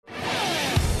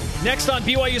Next on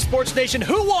BYU Sports Nation,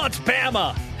 who wants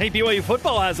Bama? Hey, BYU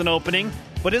football has an opening,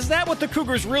 but is that what the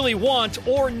Cougars really want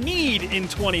or need in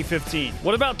 2015?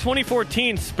 What about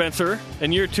 2014, Spencer?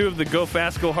 And year 2 of the Go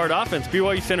Fast, Go Hard offense,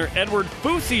 BYU center Edward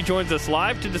Fousey joins us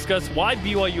live to discuss why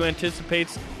BYU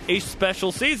anticipates a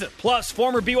special season. Plus,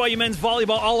 former BYU men's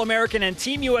volleyball All-American and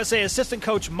Team USA assistant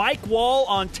coach Mike Wall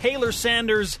on Taylor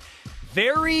Sanders'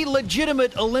 very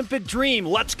legitimate Olympic dream.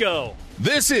 Let's go.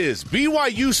 This is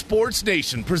BYU Sports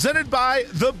Nation, presented by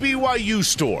The BYU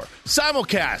Store.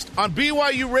 Simulcast on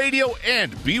BYU Radio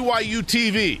and BYU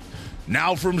TV.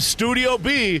 Now from Studio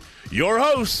B, your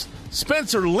hosts,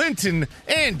 Spencer Linton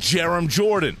and Jerem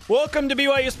Jordan. Welcome to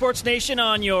BYU Sports Nation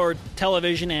on your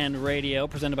television and radio,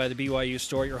 presented by The BYU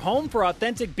Store, your home for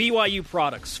authentic BYU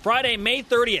products. Friday, May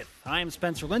 30th. I am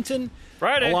Spencer Linton,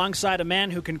 alongside a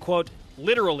man who can quote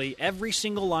literally every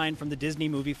single line from the Disney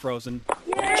movie Frozen,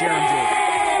 Jerem Jordan.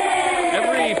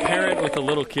 Every parent with a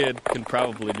little kid can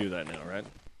probably do that now, right?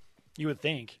 You would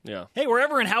think. Yeah. Hey,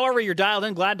 wherever and however you're dialed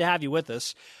in, glad to have you with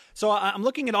us. So I'm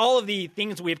looking at all of the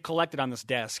things we've collected on this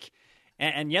desk.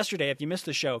 And yesterday, if you missed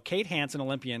the show, Kate Hansen,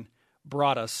 Olympian,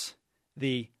 brought us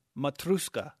the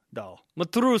Matrushka doll.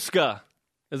 Matrushka,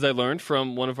 as I learned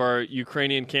from one of our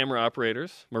Ukrainian camera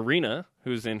operators, Marina,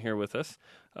 who's in here with us.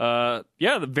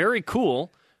 Very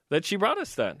cool that she brought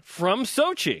us that from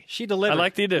Sochi. She delivered. I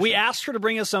like the addition. We asked her to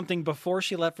bring us something before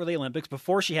she left for the Olympics,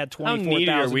 before she had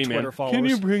 24,000 Twitter followers. Can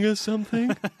you bring us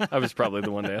something? I was probably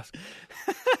the one to ask.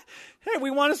 Hey,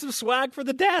 we wanted some swag for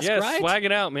the desk, right? Yeah, swag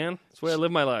it out, man. That's the way I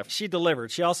live my life. She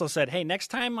delivered. She also said, hey, next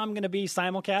time I'm going to be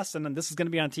simulcast and this is going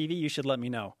to be on TV, you should let me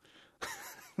know.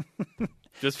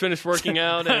 Just finished working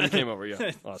out and came over.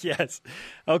 Yeah. Awesome. Yes.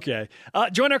 Okay.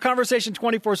 Join our conversation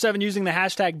 24/7 using the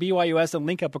hashtag BYUS and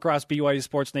link up across BYU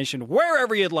Sports Nation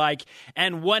wherever you'd like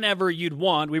and whenever you'd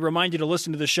want. We remind you to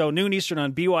listen to the show noon Eastern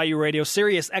on BYU Radio,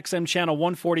 Sirius XM Channel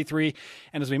 143,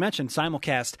 and as we mentioned,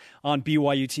 simulcast on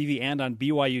BYU TV and on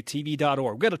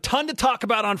BYUTV.org. We've got a ton to talk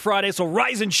about on Friday, so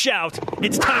rise and shout.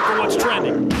 It's time for What's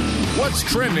Trending. What's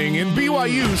trending in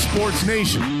BYU Sports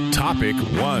Nation? Topic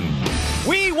 1.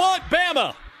 We want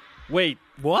Bama. Wait,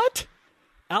 what?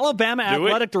 Alabama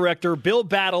Athletic Director Bill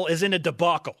Battle is in a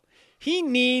debacle. He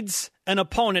needs an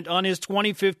opponent on his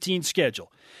 2015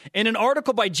 schedule. In an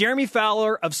article by Jeremy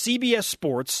Fowler of CBS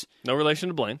Sports, no relation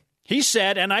to Blaine, he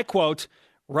said, and I quote,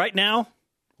 right now,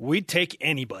 we'd take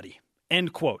anybody,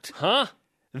 end quote. Huh?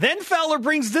 Then Fowler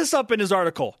brings this up in his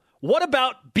article. What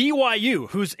about BYU,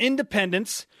 whose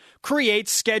independence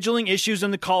creates scheduling issues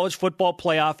in the college football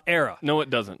playoff era? No, it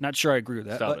doesn't. Not sure I agree with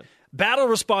that. Stop it. Battle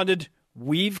responded,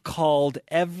 we've called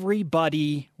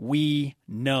everybody we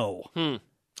know.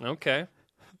 Okay.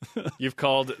 You've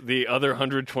called the other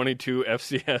 122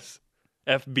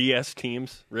 FBS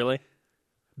teams, really?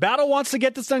 Battle wants to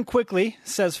get this done quickly,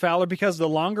 says Fowler, because the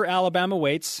longer Alabama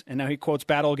waits, and now he quotes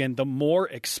Battle again, the more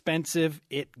expensive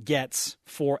it gets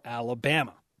for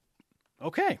Alabama.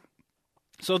 Okay.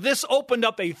 So this opened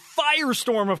up a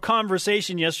firestorm of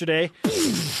conversation yesterday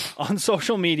on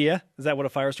social media. Is that what a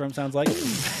firestorm sounds like?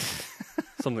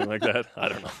 Something like that. I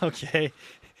don't know. Okay.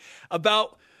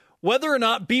 About whether or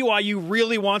not BYU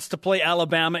really wants to play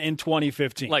Alabama in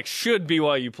 2015. Like, should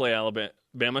BYU play Alabama?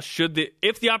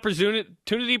 If the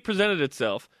opportunity presented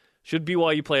itself, should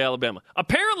BYU play Alabama?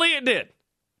 Apparently it did.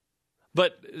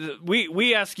 But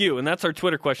we ask you, and that's our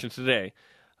Twitter question today,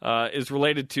 is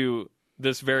related to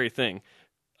this very thing.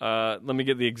 Let me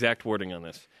get the exact wording on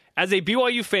this. As a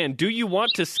BYU fan, do you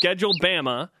want to schedule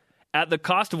Bama at the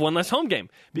cost of one less home game?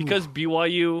 Because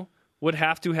BYU would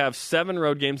have to have 7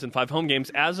 road games and 5 home games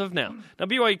as of now. Now,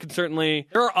 BYU could certainly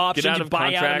there are options get out to of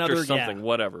buy contract out another, or something,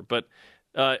 whatever. But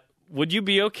would you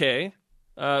be okay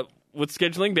with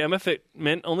scheduling Bama if it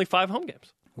meant only 5 home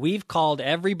games? We've called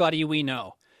everybody we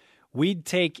know. We'd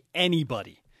take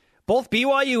anybody. Both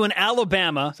BYU and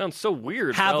Alabama sounds so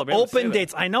weird. Have open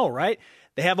dates. I know, right?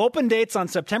 They have open dates on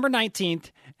September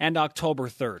 19th and October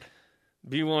 3rd.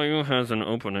 BYU has an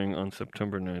opening on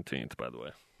September 19th, by the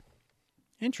way.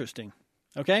 Interesting.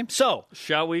 Okay, so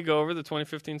shall we go over the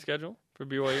 2015 schedule for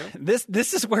BYU?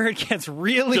 This is where it gets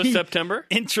really just September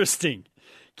interesting.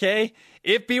 Okay,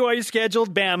 if BYU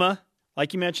scheduled Bama,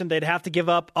 like you mentioned, they'd have to give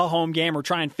up a home game or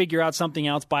try and figure out something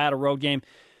else, buy out a road game.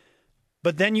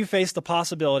 But then you face the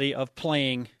possibility of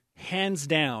playing, hands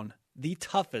down, the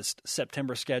toughest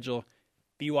September schedule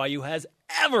BYU has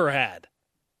ever had.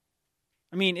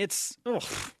 I mean, it's...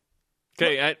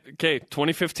 Okay,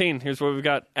 2015, here's what we've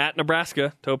got. At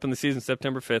Nebraska to open the season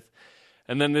September 5th.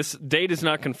 And then this date is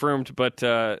not confirmed, but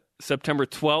September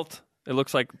 12th, it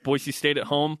looks like Boise State at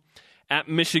home. At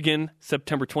Michigan,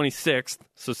 September 26th.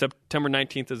 So September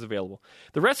 19th is available.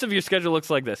 The rest of your schedule looks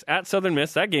like this. At Southern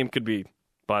Miss, that game could be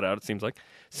bought out, it seems like.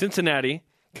 Cincinnati,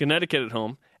 Connecticut at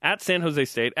home. At San Jose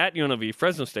State, at UNLV,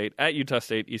 Fresno State, at Utah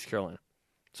State, East Carolina.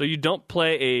 So you don't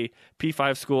play a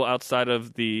P5 school outside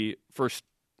of the first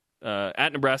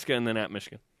at Nebraska and then at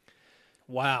Michigan.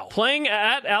 Wow. Playing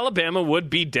at Alabama would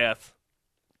be death.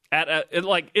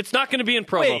 It's not going to be in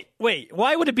Provo. Wait.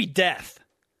 Why would it be death?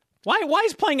 Why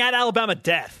is playing at Alabama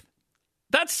death?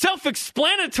 That's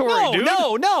self-explanatory, dude.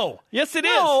 No. Yes, it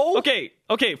No. is.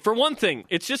 Okay. For one thing,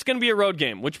 it's just going to be a road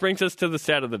game, which brings us to the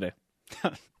stat of the day.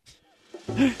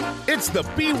 It's the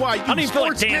BYU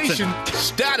Sports Nation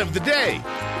stat of the day.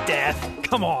 Death.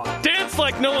 Come on. Dance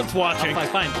like no one's watching.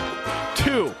 Fine.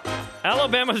 2.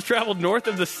 Alabama has traveled north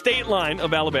of the state line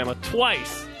of Alabama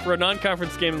twice for a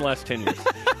non-conference game in the last 10 years.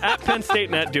 At Penn State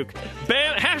and at Duke.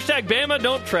 Hashtag Bama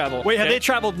don't travel. Wait, have they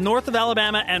traveled north of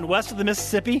Alabama and west of the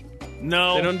Mississippi?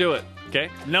 No. They don't do it. Okay?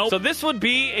 Nope. So this would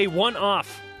be a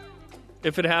one-off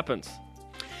if it happens.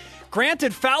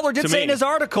 Granted, Fowler did say in his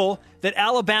article that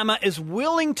Alabama is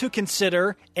willing to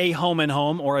consider a home and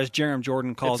home, or as Jerem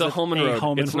Jordan calls it's a home and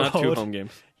road. It's not 2 home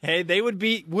games. Hey, they would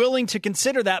be willing to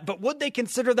consider that, but would they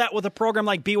consider that with a program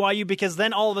like BYU? Because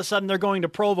then all of a sudden they're going to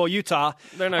Provo, Utah,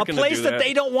 they're not a place that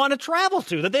they don't want to travel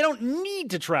to, that they don't need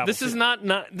to travel to. This is not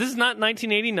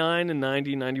 1989 and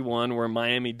 90, 91 where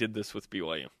Miami did this with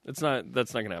BYU. That's not going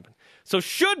to happen. So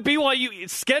should BYU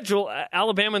schedule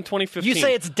Alabama in 2015? You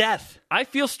say it's death. I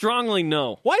feel strongly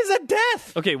no. Why is that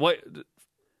death? Okay, what do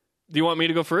you want me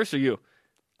to go first or you?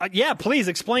 Yeah, please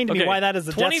explain to me why that is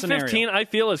a death scenario. 2015, I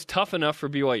feel, is tough enough for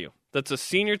BYU. That's a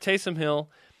senior Taysom Hill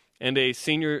and a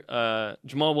senior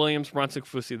Jamal Williams, Bronson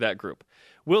Fusi, that group.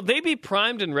 Will they be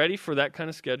primed and ready for that kind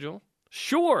of schedule?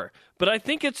 Sure, but I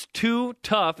think it's too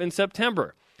tough in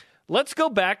September. Let's go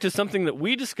back to something that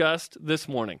we discussed this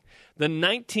morning, the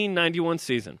 1991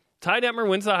 season. Ty Detmer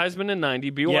wins the Heisman in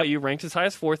 90. BYU ranked as high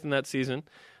as 4th in that season.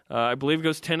 I believe it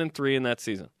goes 10-3 in that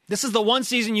season. This is the one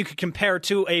season you could compare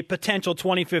to a potential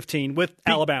 2015 with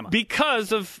Alabama.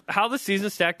 Because of how the season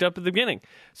stacked up at the beginning.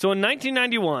 So in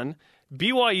 1991,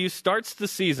 BYU starts the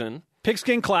season.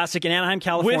 Pigskin Classic in Anaheim,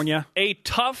 California. With a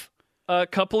tough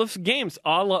couple of games,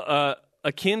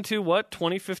 akin to what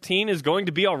 2015 is going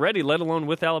to be already, let alone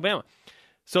with Alabama.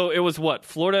 So it was what?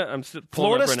 Florida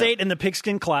State in the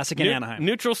Pigskin Classic in Anaheim.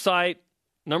 Neutral site,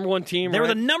 number one team. They were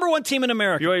the number one team in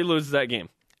America. BYU loses that game.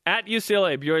 At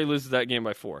UCLA, BYU loses that game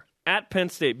by 4. At Penn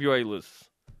State, BYU loses.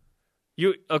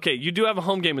 You do have a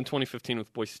home game in 2015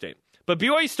 with Boise State. But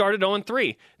BYU started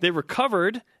 0-3. They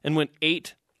recovered and went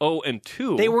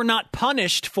 8-0-2. They were not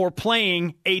punished for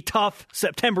playing a tough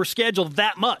September schedule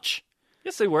that much.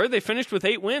 Yes, they were. They finished with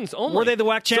 8 wins only. Were they the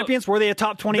WAC champions? Were they a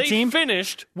top 20 team? They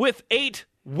finished with 8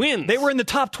 wins. They were in the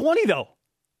top 20, though.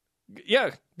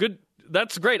 Yeah, good.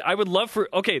 That's great. I would love for...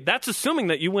 Okay, that's assuming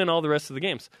that you win all the rest of the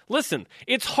games. Listen,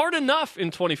 it's hard enough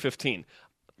in 2015.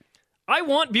 I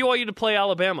want BYU to play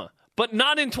Alabama, but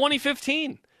not in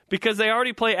 2015 because they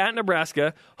already play at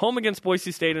Nebraska, home against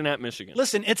Boise State, and at Michigan.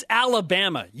 Listen, it's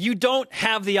Alabama. You don't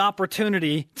have the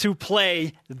opportunity to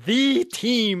play the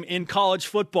team in college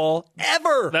football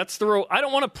ever. That's I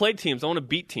don't want to play teams. I want to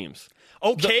beat teams.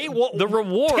 Okay, the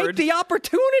reward... Take the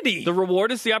opportunity. The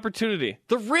reward is the opportunity.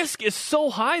 The risk is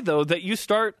so high, though, that you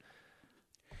start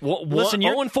 0-4,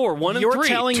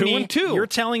 1-3, 2-2. You're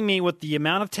telling me with the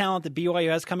amount of talent that BYU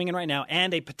has coming in right now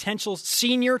and a potential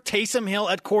senior Taysom Hill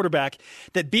at quarterback,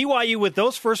 that BYU with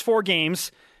those first 4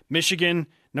 games, Michigan,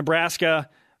 Nebraska,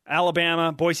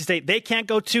 Alabama, Boise State, they can't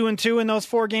go 2-2 in those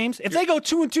 4 games? If they go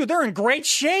 2-2, they're in great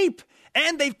shape.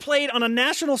 And they've played on a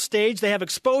national stage. They have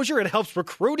exposure. It helps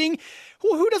recruiting.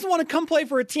 Who doesn't want to come play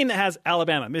for a team that has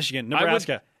Alabama, Michigan,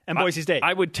 Nebraska, and Boise State?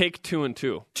 I would take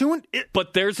 2-2.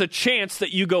 But there's a chance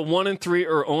that you go 1-3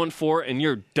 or 0-4 and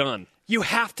you're done. You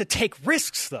have to take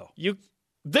risks, though.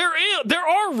 There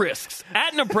are risks.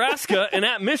 At Nebraska and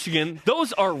at Michigan,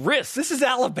 those are risks. This is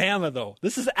Alabama, though.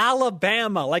 This is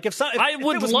Alabama. Like I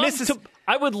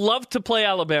would love to play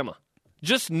Alabama.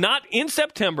 Just not in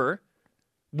September.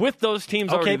 With those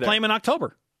teams already there. Okay, play them in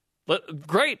October.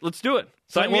 Great, let's do it.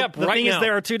 Sign me up right now. The thing is,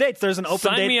 there are 2 dates. There's an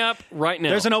open date. Sign me up right now.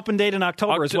 There's an open date in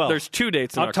October as well. There's 2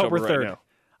 dates in October 3rd. Right now.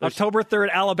 October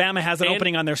 3rd, Alabama has an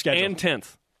opening on their schedule. And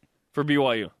 10th for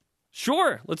BYU.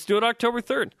 Sure, let's do it October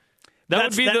 3rd.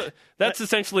 That's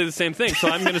essentially the same thing, so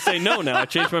I'm going to say no now. I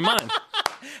changed my mind.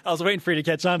 I was waiting for you to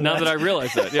catch on to now that I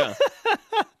realize that, yeah.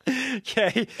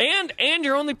 Okay. And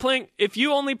you're only playing, if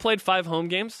you only played 5 home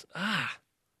games,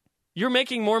 you're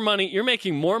making more money. You're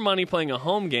making more money playing a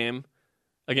home game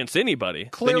against anybody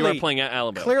than you are playing at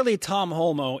Alabama. Clearly, Tom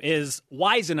Holmoe is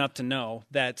wise enough to know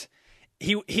that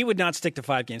he would not stick to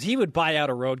 5 games. He would buy out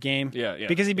a road game. Yeah.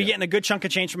 Because he'd be getting a good chunk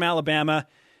of change from Alabama.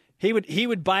 He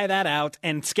would buy that out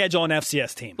and schedule an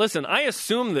FCS team. Listen, I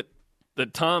assume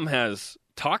that Tom has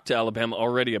talked to Alabama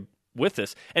already with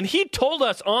this, and he told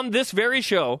us on this very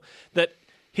show that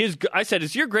I said,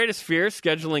 is your greatest fear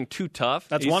scheduling too tough?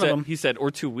 That's one of them. He said, or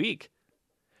too weak.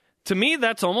 To me,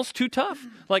 that's almost too tough.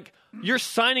 Like, you're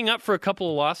signing up for a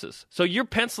couple of losses. So you're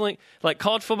penciling, like,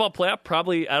 college football playoff,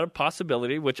 probably out of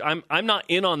possibility, which I'm not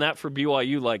in on that for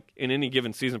BYU, like, in any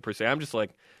given season per se. I'm just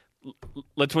like,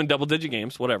 let's win double-digit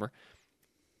games, whatever.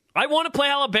 I want to play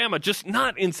Alabama, just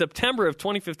not in September of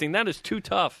 2015. That is too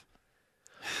tough.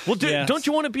 Well, don't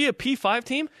you want to be a P5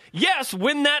 team? Yes,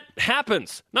 when that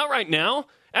happens. Not right now.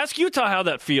 Ask Utah how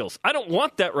that feels. I don't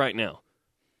want that right now.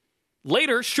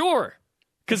 Later, sure.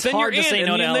 Because then you're in,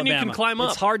 and then you can climb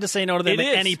up. It's hard to say no to them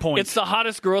at any point. It's the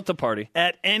hottest girl at the party.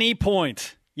 At any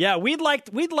point. Yeah, we'd like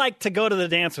to go to the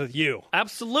dance with you.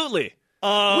 Absolutely. We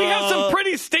have some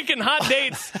pretty stinking hot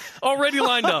dates already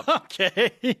lined up.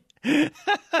 Okay.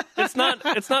 It's not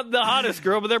the hottest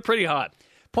girl, but they're pretty hot.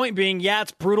 Point being, yeah,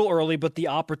 it's brutal early, but the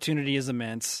opportunity is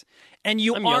immense. And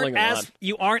you aren't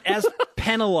as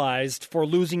penalized for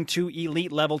losing 2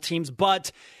 elite level teams,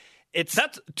 but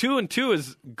that's 2-2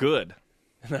 is good.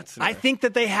 I think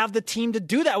that they have the team to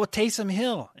do that with Taysom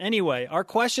Hill. Anyway, our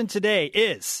question today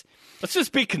is, let's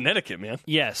just be Connecticut, man.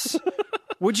 Yes.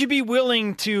 Would you be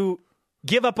willing to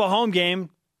give up a home game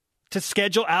to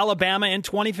schedule Alabama in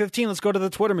 2015? Let's go to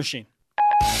the Twitter machine.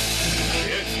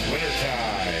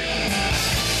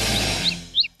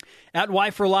 At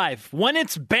Y for Life. When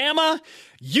it's Bama,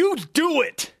 you do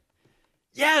it.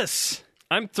 Yes.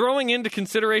 I'm throwing into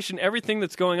consideration everything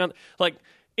that's going on. Like,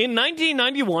 in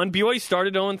 1991, BYU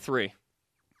started 0-3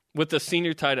 with the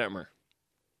senior Ty Detmer.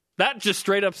 That just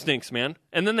straight up stinks, man.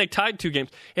 And then they tied 2 games.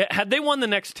 Had they won the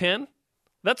next 10,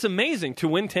 that's amazing to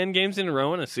win 10 games in a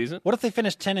row in a season. What if they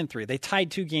finished 10-3? They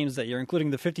tied 2 games that year,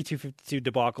 including the 52-52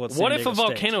 debacle at San Diego State. What if a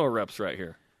volcano erupts right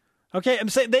here? Okay, I'm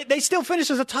saying they still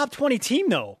finished as a top 20 team,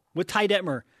 though, with Ty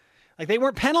Detmer. Like, they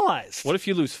weren't penalized. What if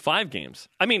you lose 5 games?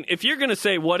 I mean, if you're going to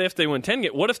say, what if they win 10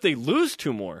 games? What if they lose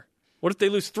 2 more? What if they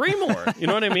lose 3 more? You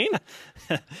know what I mean?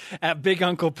 At Big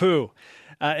Uncle Pooh,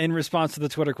 in response to the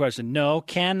Twitter question, no,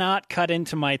 cannot cut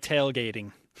into my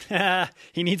tailgating.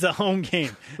 He needs a home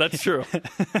game. That's true.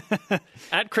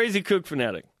 At Crazy Kook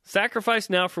Fanatic, sacrifice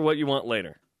now for what you want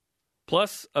later.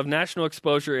 Plus of national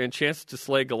exposure and chance to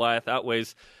slay Goliath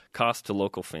outweighs cost to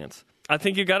local fans. I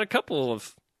think you got a couple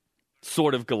of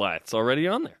sort of Goliaths already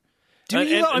on there.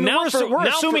 We're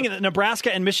assuming that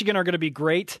Nebraska and Michigan are going to be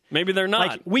great. Maybe they're not.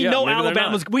 Like, we know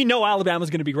Alabama's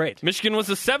going to be great. Michigan was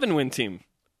a 7-win team.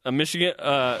 Michigan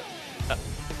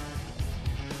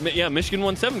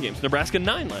won 7 games. Nebraska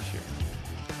 9 last year.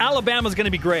 Alabama's going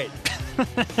to be great.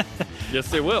 Yes,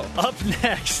 they will. Up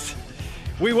next,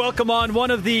 we welcome on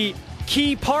one of the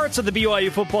key parts of the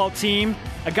BYU football team,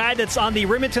 a guy that's on the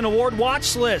Remington Award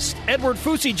watch list. Edward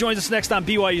Fusi joins us next on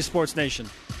BYU Sports Nation.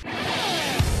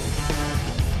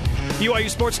 BYU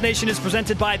Sports Nation is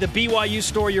presented by the BYU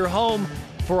Store, your home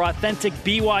for authentic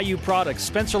BYU products.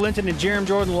 Spencer Linton and Jerem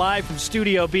Jordan live from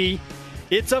Studio B.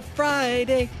 It's a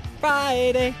Friday.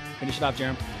 Finish it off,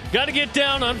 Jerem. Got to get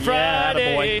down on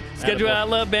Friday. Yeah, Schedule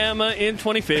Alabama in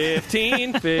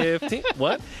 2015. 15.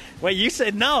 What? Wait, you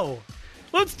said no.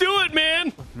 Let's do it,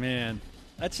 man. Man,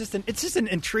 it's just an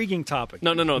intriguing topic.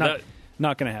 No.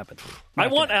 Not going to happen. I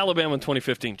want Alabama in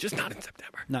 2015, just not in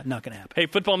September. Not going to happen. Hey,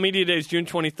 Football Media Days, June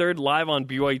 23rd, live on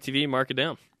BYU TV. Mark it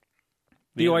down.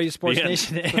 BYU Sports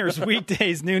Nation airs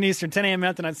weekdays, noon Eastern, 10 a.m.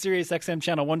 Mountain on Sirius XM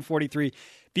Channel 143,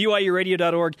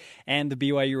 BYURadio.org, and the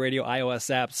BYU Radio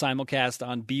iOS app, simulcast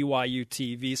on BYU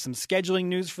TV. Some scheduling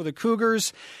news for the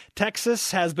Cougars.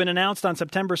 Texas has been announced on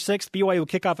September 6th. BYU will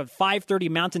kick off at 5:30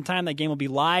 Mountain Time. That game will be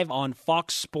live on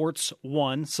Fox Sports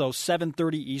 1, so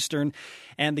 7:30 Eastern.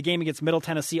 And the game against Middle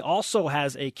Tennessee also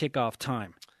has a kickoff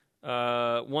time.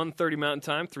 1:30 Mountain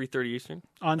Time, 3:30 Eastern.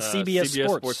 On CBS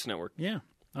Sports Network. Yeah.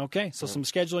 Okay, so some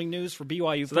scheduling news for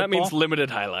BYU football. That means limited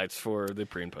highlights for the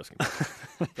pre- and post-game.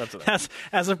 That's what that means.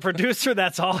 As a producer,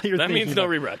 that's all you're thinking. That means no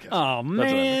rebroadcast. Oh,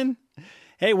 man.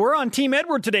 Hey, we're on Team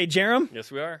Edward today, Jerem.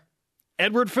 Yes, we are.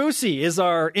 Edward Fusi is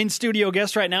our in-studio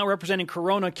guest right now, representing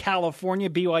Corona, California,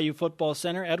 BYU Football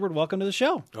Center. Edward, welcome to the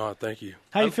show. Oh, thank you.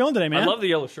 How you feeling today, man? I love the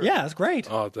yellow shirt. Yeah, it's great.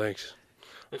 Oh, thanks.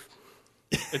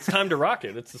 It's time to rock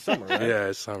it. It's the summer, right? Yeah,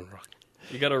 it's time to rock it.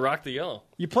 You got to rock the yellow.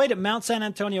 You played at Mount San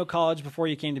Antonio College before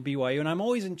you came to BYU, and I'm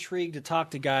always intrigued to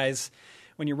talk to guys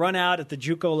when you run out at the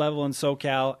JUCO level in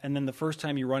SoCal, and then the first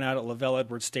time you run out at LaVell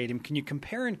Edwards Stadium. Can you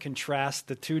compare and contrast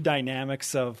the two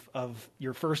dynamics of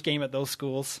your first game at those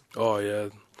schools? Oh, yeah.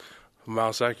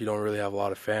 Mount Sac, you don't really have a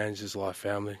lot of fans, just a lot of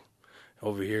family.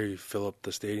 Over here, you fill up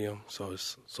the stadium, so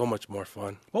it's so much more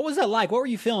fun. What was that like? What were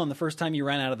you feeling the first time you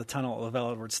ran out of the tunnel at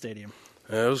LaVell Edwards Stadium?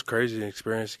 And it was a crazy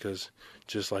experience because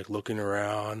just like looking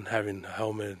around, having a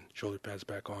helmet and shoulder pads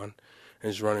back on,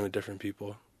 and just running with different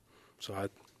people. So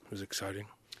it was exciting.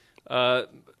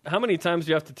 How many times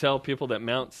do you have to tell people that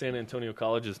Mount San Antonio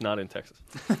College is not in Texas?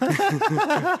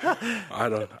 I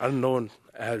don't know. One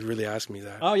had really asked me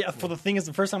that. Oh, yeah. For the thing is,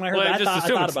 the first time I heard Well, that, I just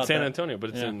assumed thought it's about San that. Antonio,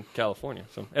 but it's in California.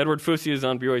 So Edward Fusi is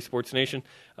on BYU Sports Nation.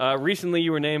 Recently,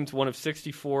 you were named one of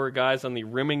 64 guys on the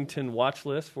Remington watch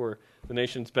list for the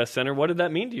nation's best center. What did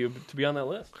that mean to you to be on that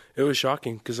list? It was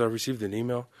shocking because I received an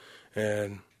email,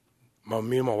 and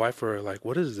me and my wife were like,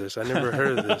 "What is this? I never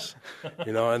heard of this,"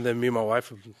 And then me and my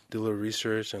wife did a little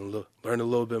research and learned a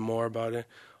little bit more about it.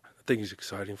 I think it's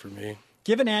exciting for me.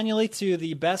 Given annually to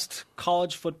the best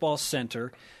college football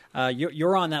center,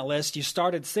 you're on that list. You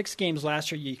started 6 games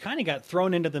last year. You kind of got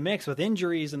thrown into the mix with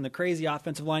injuries and the crazy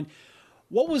offensive line.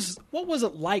 What was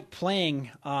it like playing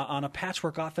on a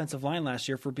patchwork offensive line last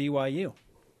year for BYU?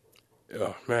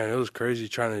 Yeah, man, it was crazy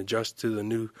trying to adjust to the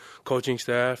new coaching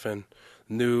staff and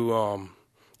new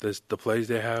the plays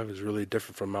they have is really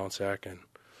different from Mount Sac, and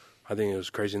I think it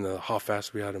was crazy how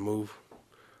fast we had to move.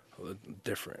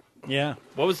 Different. Yeah.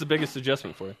 What was the biggest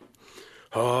adjustment for you?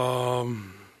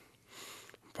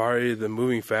 Probably the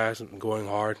moving fast and going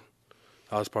hard.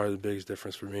 That was probably the biggest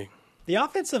difference for me. The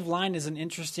offensive line is an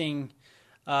interesting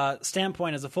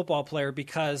standpoint as a football player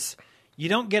because you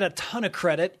don't get a ton of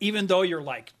credit, even though you're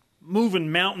like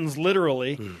moving mountains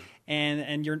literally,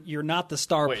 and you're not the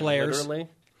star players. Literally?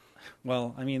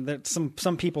 Well, I mean, there's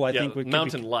some people I think would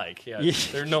mountain-like. Yeah,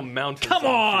 there are no mountains. Come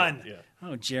on! Yeah.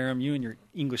 Oh, Jerem, you and your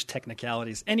English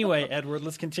technicalities. Anyway, Edward,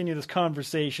 let's continue this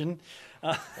conversation.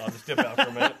 I'll just dip out for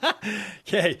a minute.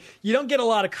 Okay, you don't get a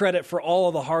lot of credit for all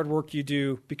of the hard work you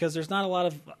do because there's not a lot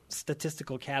of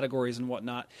statistical categories and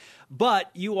whatnot. But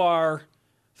you are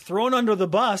thrown under the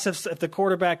bus if the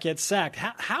quarterback gets sacked.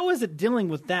 How is it dealing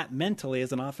with that mentally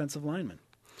as an offensive lineman?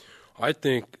 I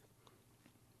think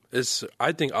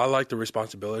I like the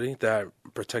responsibility that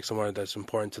protects someone that's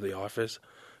important to the office,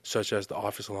 such as the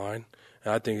office line.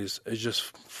 And I think it's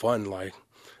just fun. Like,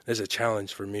 it's a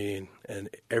challenge for me, and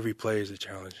every play is a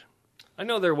challenge. I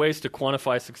know there are ways to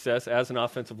quantify success as an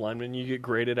offensive lineman. You get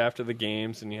graded after the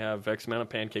games, and you have X amount of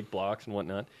pancake blocks and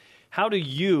whatnot. How do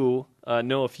you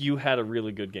know if you had a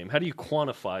really good game? How do you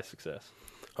quantify success?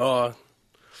 I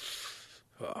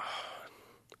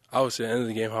would say at the end of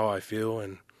the game how I feel,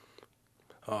 and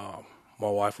my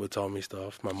wife would tell me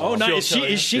stuff. My mom. Oh, no, is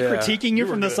she critiquing you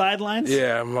from the sidelines?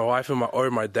 Yeah, my wife and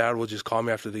my dad will just call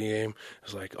me after the game.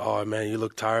 It's like, "Oh man, you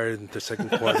look tired in the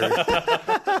second quarter."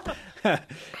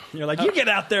 You're like, you get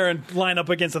out there and line up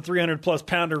against a 300-plus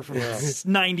pounder for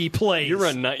 90 plays. You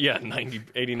run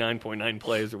 89.9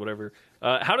 plays or whatever.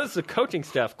 How does the coaching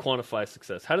staff quantify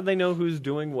success? How do they know who's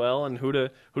doing well and who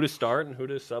to start and who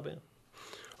to sub in?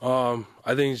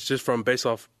 I think it's just based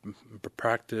off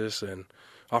practice and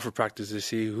off of practice to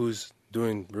see who's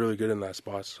doing really good in that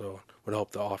spot. So it would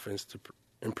help the offense to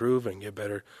improve and get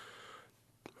better.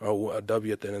 A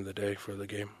W at the end of the day for the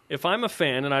game. If I'm a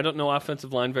fan and I don't know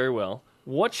offensive line very well,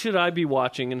 what should I be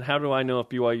watching and how do I know if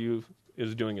BYU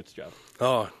is doing its job?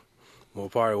 Oh, well,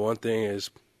 probably one thing is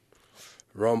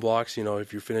run blocks.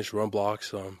 If you finish run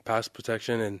blocks, pass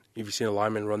protection, and if you see a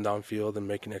lineman run downfield and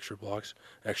making extra blocks,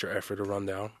 extra effort to run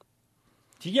down.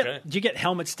 Do you get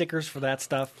helmet stickers for that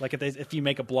stuff? Like if you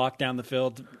make a block down the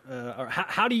field, or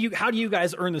how do you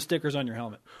guys earn the stickers on your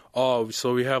helmet? Oh,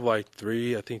 so we have like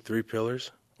 3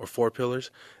 pillars or 4 pillars,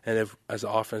 and if as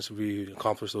an offense we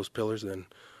accomplish those pillars, then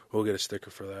we'll get a sticker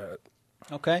for that.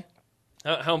 Okay.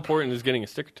 How important is getting a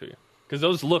sticker to you? Because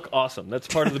those look awesome. That's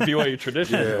part of the BYU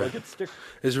tradition. Yeah.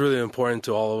 It's really important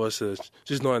to all of us,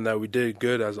 just knowing that we did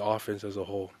good as an offense as a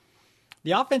whole.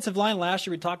 The offensive line last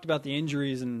year, we talked about the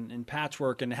injuries and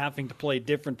patchwork and having to play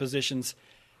different positions.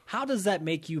 How does that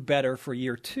make you better for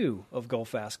year 2 of Go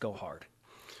Fast, Go Hard?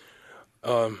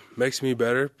 Makes me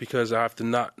better because I have to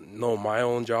not know my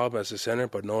own job as a center,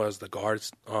 but know as the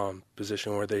guard's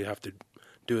position where they have to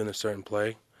do in a certain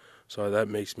play. So that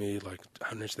makes me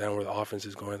understand where the offense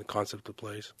is going, the concept of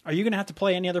plays. Are you going to have to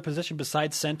play any other position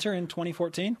besides center in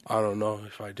 2014? I don't know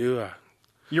if I do.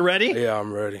 You ready? Yeah,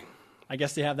 I'm ready. I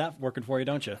guess you have that working for you,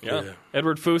 don't you? Yeah.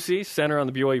 Edward Fusi, center on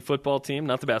the BYU football team,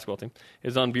 not the basketball team,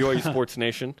 is on BYU Sports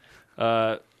Nation.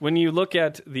 When you look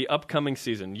at the upcoming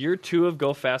season, year 2 of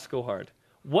Go Fast, Go Hard,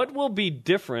 what will be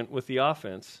different with the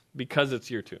offense because it's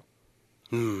year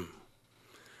 2?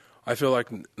 I feel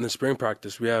like in the spring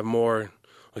practice we have more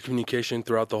communication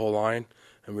throughout the whole line,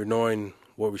 and we're knowing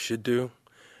what we should do.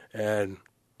 and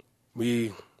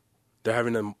they're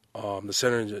having the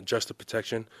center adjust the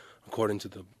protection according to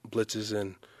the blitzes,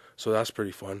 and so that's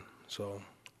pretty fun. So,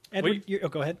 Edward,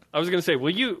 go ahead. I was going to say, will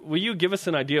you give us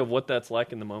an idea of what that's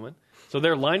like in the moment? So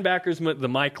their linebackers, the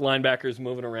Mike linebackers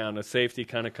moving around, a safety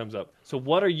kind of comes up. So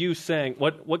what are you saying?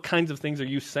 What kinds of things are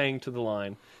you saying to the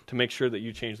line to make sure that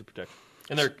you change the protection?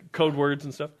 And their code words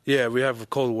and stuff? Yeah, we have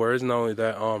code words. Not only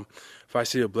that, if I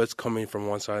see a blitz coming from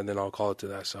one side, then I'll call it to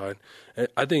that side. And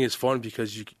I think it's fun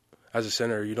because you, as a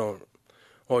center, you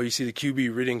see the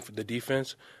QB reading the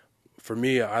defense. For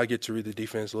me, I get to read the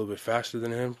defense a little bit faster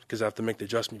than him because I have to make the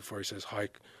adjustment before he says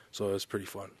hike. So it's pretty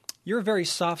fun. You're a very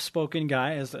soft-spoken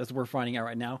guy, as we're finding out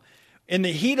right now. In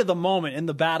the heat of the moment, in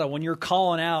the battle, when you're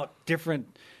calling out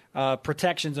different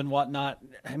protections and whatnot,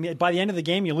 I mean, by the end of the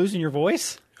game, you're losing your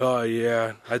voice? Oh,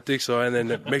 yeah, I think so. And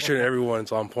then make sure that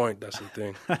everyone's on point. That's the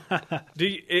thing.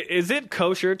 Is it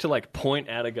kosher to, like, point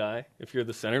at a guy if you're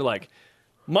the center? Like,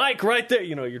 Mike, right there.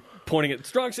 You know, you're pointing at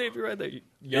strong safety right there. You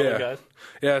yell at guys.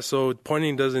 Yeah, so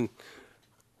pointing doesn't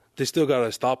 – they still got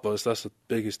to stop us. That's the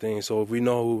biggest thing. So if we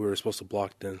know who we're supposed to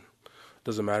block, then it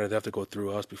doesn't matter. They have to go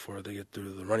through us before they get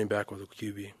through the running back or the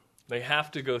QB. They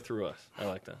have to go through us. I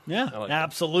like that. Yeah, I like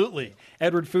absolutely. That.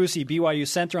 Edward Fousey, BYU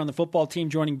center on the football team,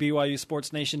 joining BYU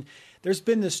Sports Nation. There's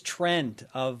been this trend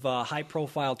of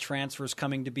high-profile transfers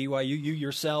coming to BYU. You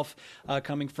yourself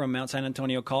coming from Mount San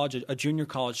Antonio College, a junior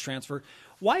college transfer.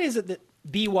 Why is it that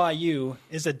BYU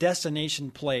is a destination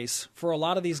place for a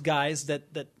lot of these guys that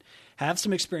have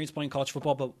some experience playing college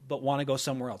football but want to go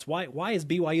somewhere else? Why is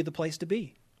BYU the place to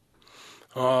be?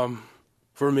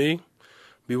 For me,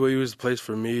 BYU is the place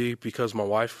for me because my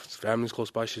wife's family's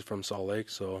close by. She's from Salt Lake,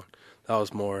 so that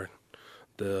was more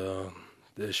the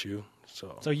issue.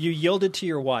 So you yielded to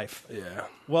your wife. Yeah.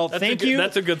 Well, thank you.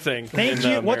 That's a good thing. Thank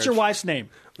you. What's your wife's name?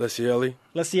 Lesieli.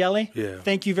 Lesieli? Yeah.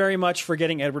 Thank you very much for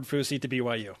getting Edward Fousey to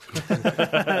BYU.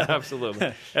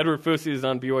 Absolutely. Edward Fousey is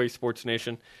on BYU Sports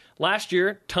Nation. Last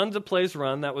year, tons of plays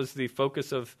run. That was the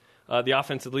focus of the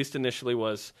offense, at least initially,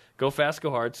 was go fast, go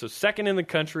hard. So second in the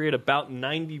country at about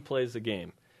 90 plays a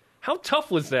game. How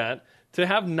tough was that to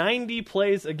have 90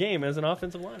 plays a game as an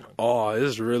offensive lineman? Oh,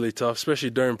 it's really tough,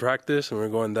 especially during practice when we're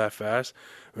going that fast.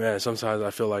 Man, sometimes I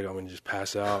feel like I'm going to just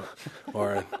pass out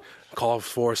or call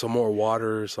for some more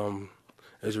water or something.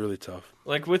 It's really tough.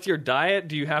 Like with your diet,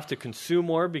 do you have to consume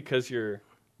more because you're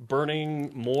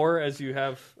burning more as you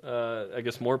have, I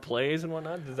guess, more plays and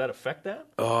whatnot? Does that affect that?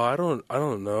 I don't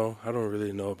know. I don't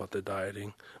really know about the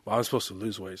dieting. But I'm supposed to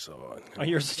lose weight, so.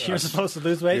 You're supposed to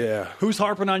lose weight? Yeah. Who's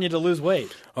harping on you to lose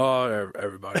weight?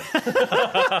 Everybody.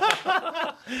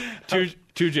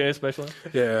 2J especially?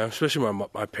 Yeah, especially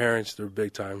my parents. They're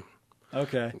big time.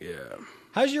 Okay. Yeah.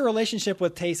 How's your relationship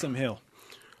with Taysom Hill?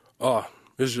 I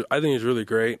think it's really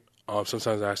great.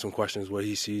 Sometimes I ask him questions what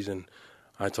he sees, and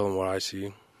I tell him what I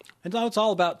see. And it's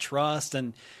all about trust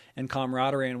and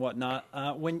camaraderie and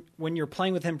whatnot. When you're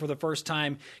playing with him for the first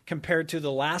time compared to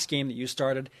the last game that you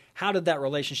started, how did that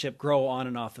relationship grow on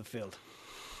and off the field?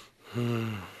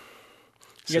 You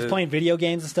guys playing video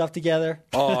games and stuff together?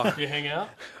 You hang out?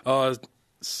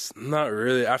 Not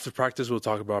really. After practice, we'll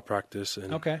talk about practice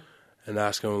and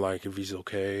ask him like if he's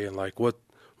okay and like what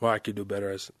I could do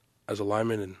better as a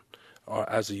lineman and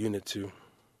as a unit too.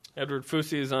 Edward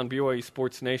Fousey is on BYU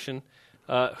Sports Nation.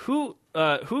 Who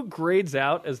grades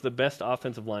out as the best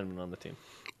offensive lineman on the team?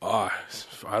 I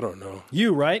don't know.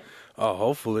 You, right?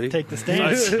 Hopefully. Take the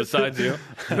stand. Besides you.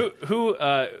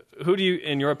 Who do you,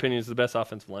 in your opinion, is the best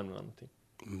offensive lineman on the team?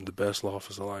 The best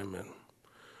offensive lineman?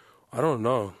 I don't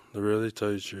know, to really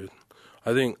tell you the truth.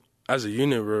 I think as a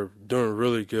unit, we're doing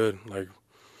really good. Like,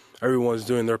 everyone's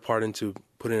doing their part into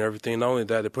putting everything. Not only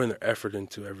that, they're putting their effort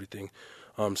into everything,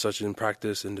 such in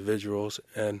practice, individuals,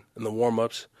 and in the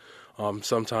warm-ups.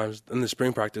 Sometimes in the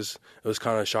spring practice, it was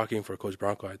kind of shocking for Coach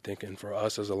Bronco, I think, and for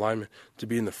us as a lineman to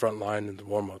be in the front line in the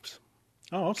warm-ups.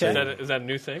 Oh, okay. Is that a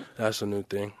new thing? That's a new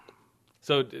thing.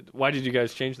 So why did you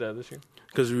guys change that this year?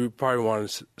 Because we probably wanted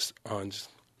to just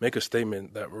make a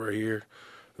statement that we're here,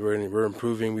 we're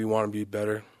improving, we want to be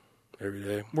better every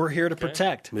day. We're here to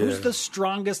protect. Yeah. Who's the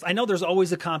strongest? I know there's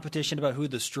always a competition about who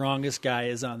the strongest guy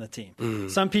is on the team. Mm.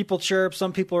 Some people chirp,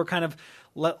 some people are kind of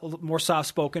more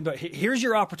soft-spoken, but here's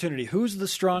your opportunity. Who's the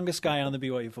strongest guy on the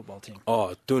BYU football team?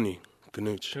 Oh, Tuni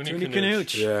Canuch. Tuni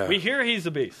Canuch. Yeah. We hear he's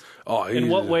a beast. Oh, in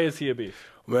what way is he a beast?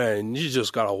 Man, you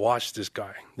just got to watch this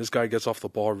guy. This guy gets off the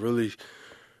ball really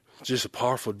just a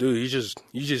powerful dude. You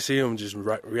just see him just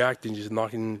reacting, just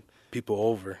knocking people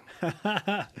over.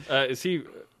 Is he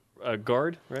a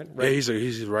guard, right? Yeah, he's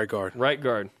a right guard. Right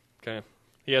guard. Okay.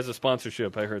 He has a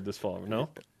sponsorship, I heard, this fall. No?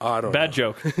 I don't know. Bad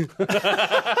joke.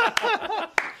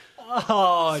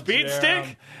 Oh, Speed Jerem.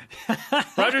 stick?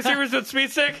 Wide receivers with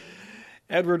speed stick?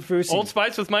 Edward Fusi. Old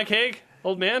Spice with Mike Haig?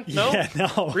 Old man? No? Yeah,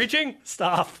 no. Reaching?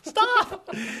 Stop.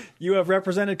 You have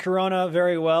represented Corona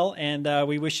very well, and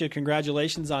we wish you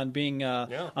congratulations on being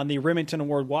on the Remington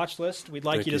Award watch list. We'd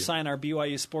like Thank you to you. sign our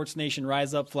BYU Sports Nation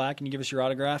Rise Up flag. Can you give us your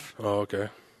autograph? Oh, okay.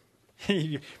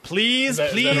 Please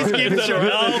give us your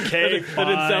Okay, That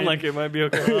didn't sound like it might be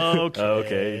okay. Okay.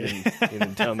 Okay. You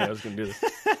didn't tell me I was going to do this.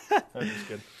 That was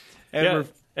good. Edward,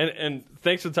 Yeah, and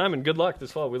thanks for the time, and good luck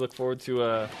this fall. We look forward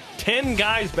to 10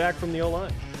 guys back from the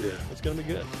O-line. Yeah. It's going to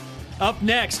be good. Up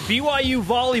next, BYU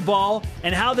volleyball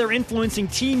and how they're influencing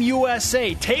Team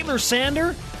USA. Taylor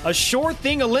Sander, a sure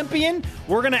thing Olympian.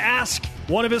 We're going to ask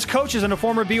one of his coaches and a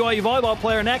former BYU volleyball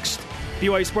player next.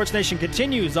 BYU Sports Nation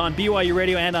continues on BYU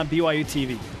Radio and on BYU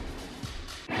TV.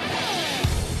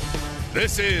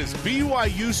 This is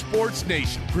BYU Sports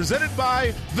Nation, presented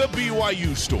by The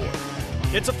BYU Store.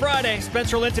 It's a Friday.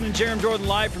 Spencer Linton and Jerem Jordan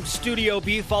live from Studio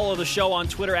B. Follow the show on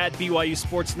Twitter at BYU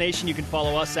Sports Nation. You can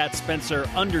follow us at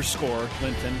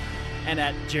Spencer_Linton and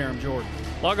at Jerem Jordan.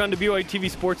 Log on to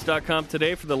BYUTVSports.com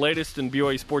today for the latest in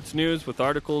BYU sports news with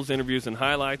articles, interviews, and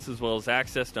highlights, as well as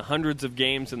access to hundreds of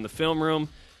games in the film room.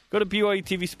 Go to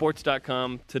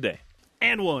BYUTVSports.com today.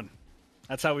 And one.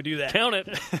 That's how we do that. Count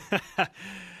it.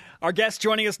 Our guest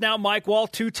joining us now, Mike Wall,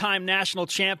 two-time national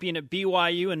champion at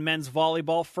BYU in men's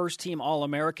volleyball, first-team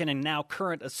All-American, and now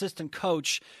current assistant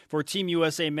coach for Team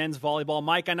USA men's volleyball.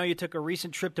 Mike, I know you took a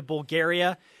recent trip to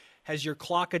Bulgaria. Has your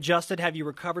clock adjusted? Have you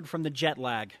recovered from the jet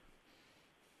lag?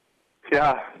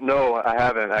 Yeah, no, I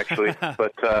haven't actually,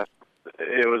 but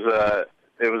it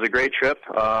was a great trip,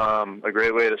 a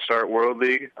great way to start World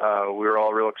League. We were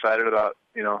all real excited about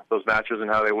those matches and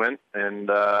how they went, and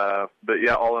but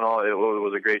yeah, all in all, it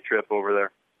was a great trip over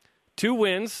there. 2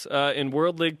 wins in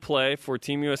World League play for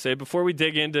Team USA. Before we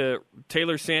dig into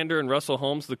Taylor Sander and Russell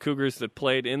Holmes, the Cougars that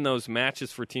played in those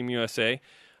matches for Team USA,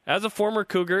 as a former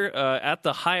Cougar at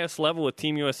the highest level with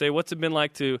Team USA, what's it been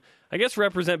like to, I guess,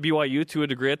 represent BYU to a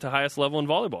degree at the highest level in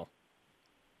volleyball?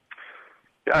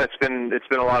 Yeah, it's been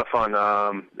a lot of fun.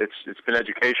 It's been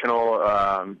educational,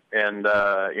 and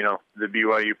the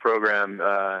BYU program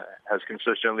has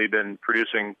consistently been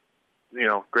producing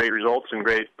great results and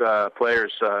great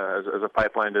players as a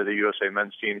pipeline to the USA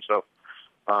men's team. So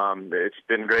it's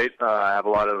been great. I have a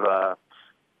lot of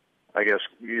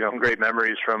great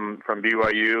memories from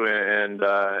BYU, and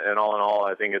all in all,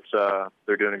 I think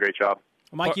they're doing a great job.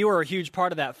 Mike, you were a huge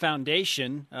part of that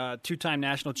foundation, two-time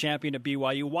national champion at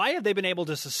BYU. Why have they been able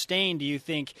to sustain, do you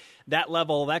think, that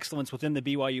level of excellence within the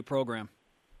BYU program?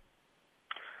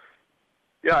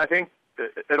 Yeah, I think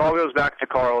it all goes back to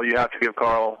Carl. You have to give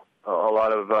Carl a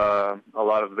lot of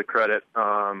the credit.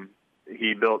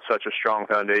 He built such a strong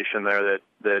foundation there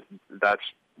that's,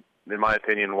 in my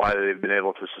opinion, why they've been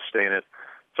able to sustain it.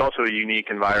 It's also a unique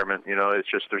environment.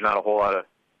 It's just there's not a whole lot of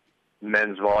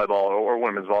men's volleyball or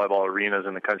women's volleyball arenas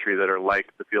in the country that are like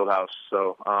the Fieldhouse.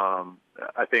 So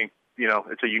I think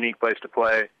it's a unique place to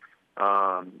play,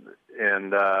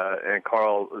 and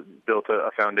Carl built a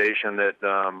foundation that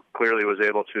clearly was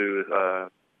able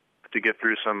to get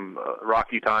through some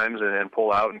rocky times and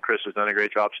pull out. And Chris has done a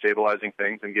great job stabilizing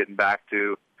things and getting back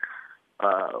to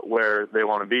where they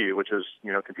want to be, which is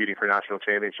competing for national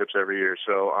championships every year.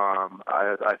 So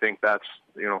I think that's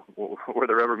where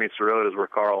the rubber meets the road is where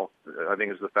Carl, I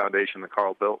think, is the foundation that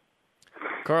Carl built.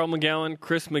 Carl McGowan,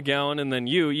 Chris McGowan, and then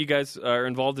you guys are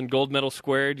involved in Gold Medal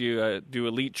Squared. You do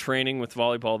elite training with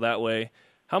volleyball that way.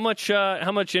 How much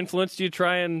influence do you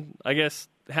try and, I guess,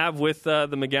 have with the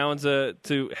McGowans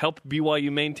to help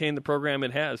BYU maintain the program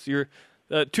it has? You're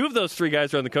 2 of those 3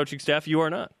 guys are on the coaching staff. You are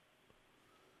not.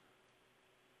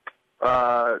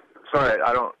 Sorry,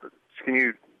 I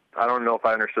don't know if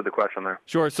I understood the question there.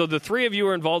 Sure. So the 3 of you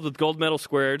are involved with Gold Medal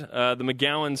Squared. The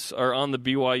McGowans are on the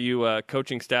BYU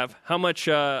coaching staff. How much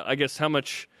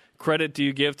credit do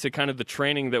you give to kind of the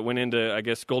training that went into, I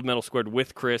guess, Gold Medal Squared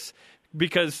with Chris?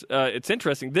 Because it's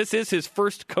interesting. This is his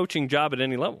first coaching job at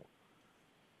any level.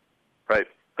 Right.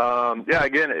 Yeah.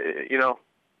 Again,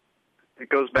 it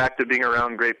goes back to being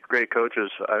around great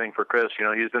coaches. I think for Chris,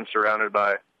 he's been surrounded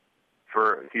by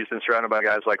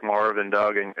guys like Marv and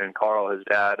Doug and Carl, his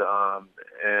dad,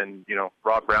 and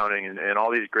Rob Browning and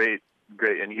all these great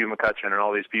and Hugh McCutcheon and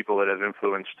all these people that have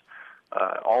influenced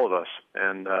all of us.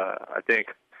 And I think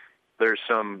there's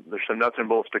some nuts and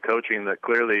bolts to coaching that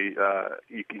clearly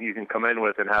you can come in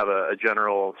with and have a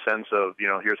general sense of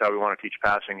here's how we want to teach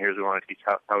passing, here's how we want to teach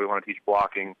how we want to teach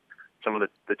blocking, some of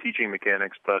the teaching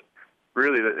mechanics, but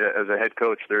really, as a head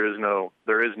coach, there is no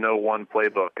one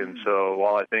playbook, and so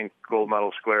while I think Gold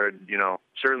Medal Squared,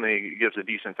 certainly gives a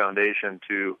decent foundation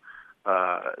to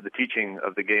the teaching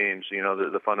of the games,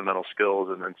 the fundamental skills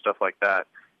and stuff like that.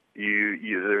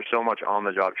 There's so much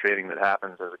on-the-job training that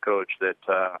happens as a coach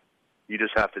that you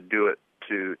just have to do it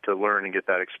to learn and get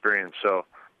that experience. So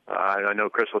I know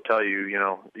Chris will tell you,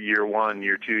 year 1,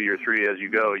 year 2, year 3, as you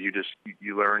go, you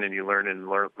learn and you learn, and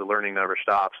the learning never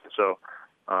stops. So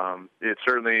it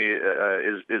certainly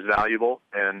is valuable,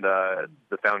 and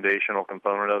the foundational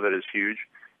component of it is huge.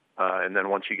 And then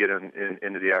once you get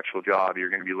into the actual job, you're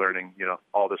going to be learning,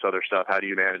 all this other stuff. How do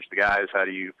you manage the guys? How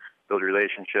do you build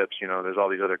relationships? There's all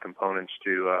these other components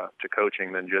to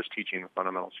coaching than just teaching the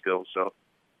fundamental skills. So,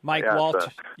 Mike Walt,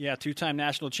 two-time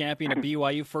national champion at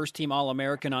BYU, first-team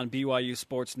All-American on BYU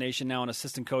Sports Nation, now an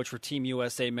assistant coach for Team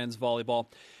USA men's volleyball.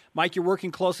 Mike, you're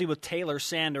working closely with Taylor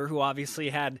Sander, who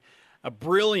obviously had a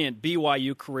brilliant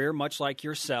BYU career, much like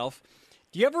yourself.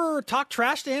 Do you ever talk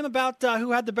trash to him about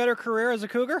who had the better career as a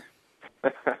Cougar?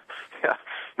 Yeah,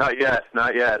 not yet.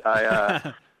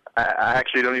 I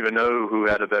actually don't even know who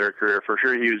had a better career. For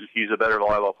sure, he's a better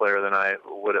volleyball player than I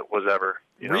was ever.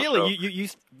 Really?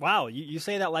 So. You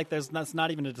say that like that's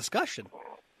not even a discussion.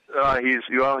 He's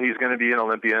going to be an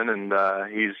Olympian, and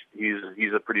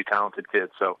he's a pretty talented kid.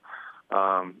 So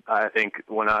I think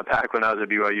back when I was at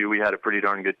BYU, we had a pretty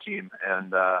darn good team,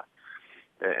 and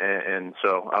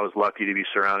so I was lucky to be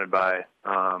surrounded by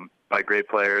great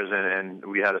players, and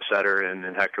we had a setter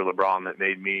in Hector LeBron that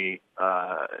made me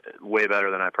way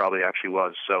better than I probably actually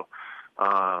was. So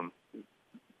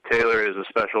Taylor is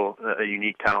a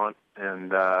unique talent,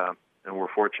 and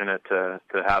we're fortunate to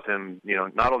have him,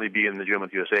 not only be in the gym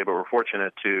with USA, but we're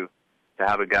fortunate to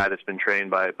have a guy that's been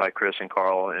trained by Chris and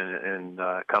Carl and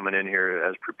coming in here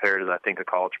as prepared as I think a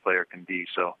college player can be.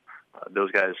 So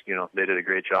those guys, they did a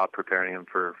great job preparing him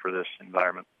for this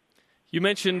environment. You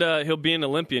mentioned he'll be an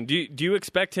Olympian. Do you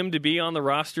expect him to be on the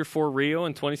roster for Rio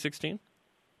in 2016?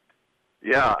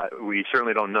 Yeah, we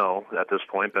certainly don't know at this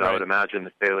point, but right. I would imagine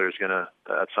that Taylor is going to,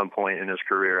 at some point in his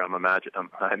career, I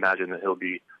imagine that he'll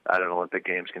be at an Olympic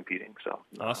Games competing. So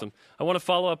awesome. I want to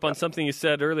follow up on something you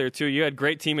said earlier, too. You had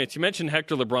great teammates. You mentioned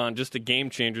Hector LeBron, just a game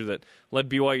changer that led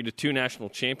BYU to 2 national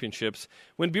championships.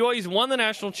 When BYU's won the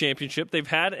national championship, they've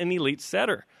had an elite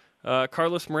setter.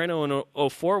 Carlos Moreno in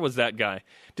 2004 was that guy.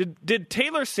 Did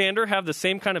Taylor Sander have the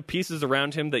same kind of pieces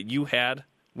around him that you had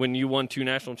when you won 2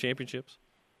 national championships?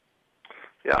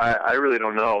 Yeah, I really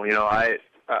don't know.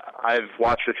 I've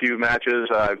watched a few matches.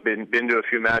 I've been to a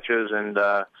few matches, and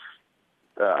I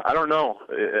don't know.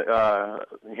 How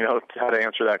to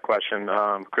answer that question.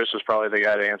 Chris is probably the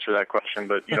guy to answer that question.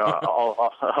 But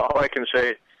all I can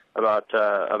say about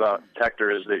Hector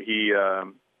is that he.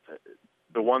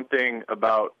 The one thing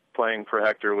about playing for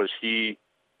Hector was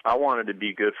I wanted to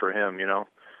be good for him.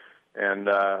 And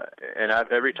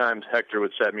every time Hector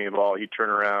would set me a ball, he'd turn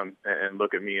around and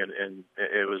look at me, and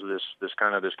it was this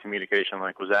kind of this communication,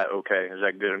 like, was that okay? Is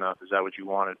that good enough? Is that what you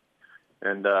wanted?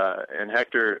 And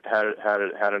Hector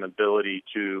had an ability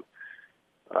to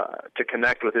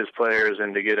connect with his players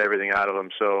and to get everything out of them.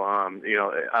 So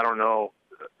I don't know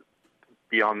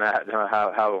beyond that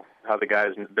how the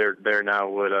guys there now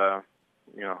would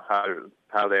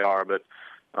how they are, but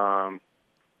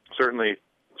certainly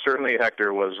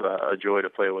Hector was a joy to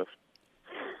play with.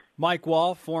 Mike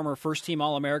Wall, former first-team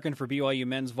All-American for BYU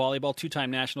men's volleyball,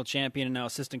 2-time national champion, and now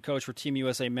assistant coach for Team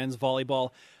USA men's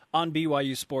volleyball on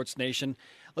BYU Sports Nation.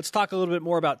 Let's talk a little bit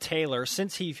more about Taylor.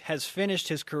 Since he has finished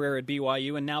his career at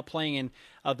BYU and now playing in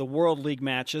the World League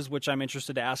matches, which I'm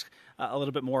interested to ask a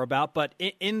little bit more about, but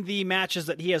in the matches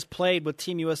that he has played with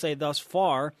Team USA thus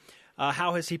far,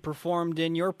 how has he performed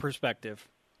in your perspective?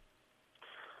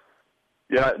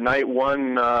 Yeah, night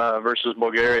 1 versus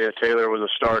Bulgaria, Taylor was a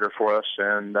starter for us,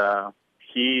 and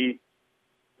the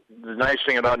nice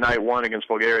thing about night 1 against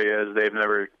Bulgaria is they've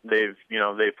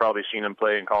probably seen him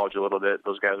play in college a little bit.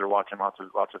 Those guys are watching lots of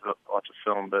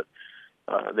film, but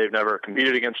they've never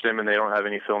competed against him, and they don't have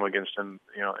any film against him,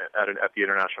 at the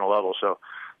international level. So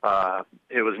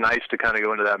it was nice to kind of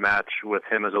go into that match with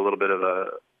him as a little bit of a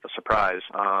surprise.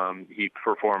 He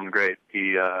performed great.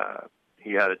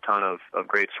 He had a ton of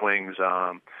great swings,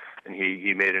 and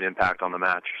he made an impact on the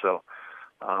match. So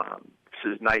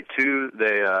night 2,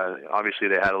 they obviously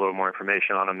they had a little more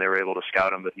information on him. They were able to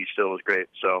scout him, but he still was great.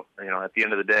 So at the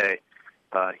end of the day,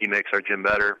 he makes our gym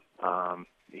better.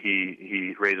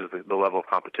 He raises the level of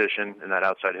competition in that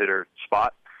outside hitter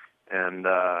spot, and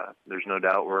there's no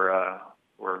doubt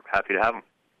we're happy to have him.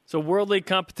 So World League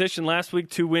competition last week,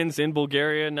 2 wins in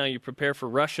Bulgaria. Now you prepare for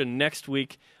Russia next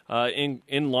week in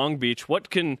Long Beach. What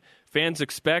can fans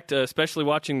expect, especially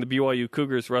watching the BYU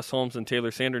Cougars, Russ Holmes and Taylor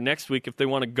Sander, next week if they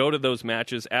want to go to those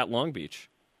matches at Long Beach?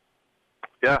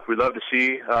 yeah, we'd love to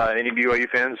see any BYU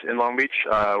fans in Long Beach.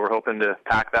 We're hoping to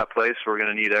pack that place. We're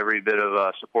going to need every bit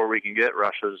of support we can get.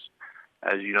 Russia's,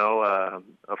 as you know,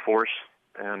 a force,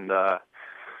 and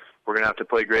we're going to have to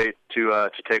play great to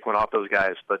take one off those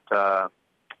guys. But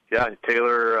yeah,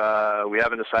 Taylor, we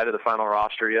haven't decided the final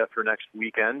roster yet for next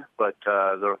weekend, but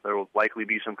there will likely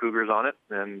be some Cougars on it,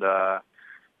 and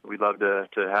we'd love to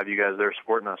have you guys there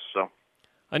supporting us. So.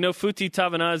 I know Futi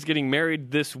Tavana is getting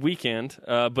married this weekend,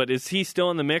 but is he still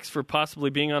in the mix for possibly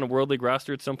being on a World League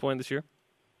roster at some point this year?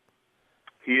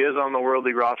 He is on the World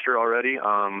League roster already.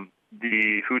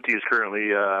 The Futi is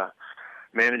currently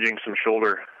managing some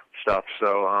shoulder stuff.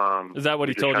 So is that what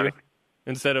he told you?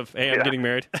 Instead of, hey, I'm getting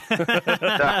married?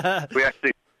 we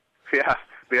actually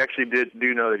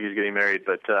do know that he's getting married,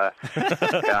 but yeah.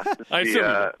 I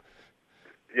assume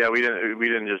yeah, we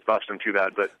didn't just bust him too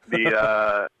bad, but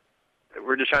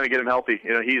we're just trying to get him healthy.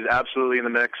 You know, he's absolutely in the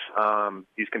mix.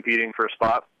 He's competing for a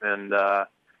spot, and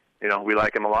you know, we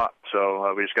like him a lot.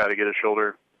 So we just got to get his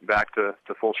shoulder back to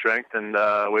full strength, and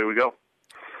away we go.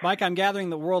 Mike, I'm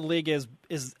gathering the World League is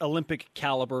Olympic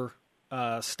caliber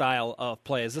style of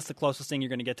play. Is this the closest thing you're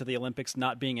going to get to the Olympics,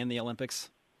 not being in the Olympics?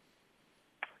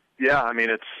 Yeah, I mean,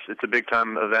 it's a big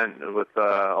time event with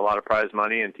a lot of prize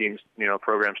money, and teams, you know,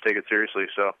 programs take it seriously.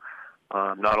 So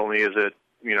not only is it,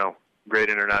 you know, great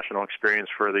international experience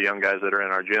for the young guys that are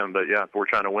in our gym, but yeah, we're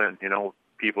trying to win. You know,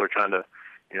 people are trying to,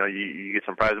 you know, you get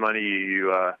some prize money.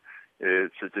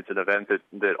 It's an event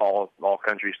that all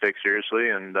countries take seriously,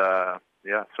 and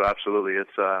yeah, so absolutely,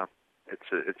 it's the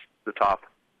top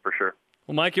for sure.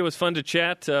 Well, Mike, it was fun to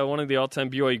chat. One of the all-time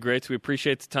BYU greats. We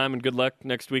appreciate the time, and good luck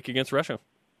next week against Russia.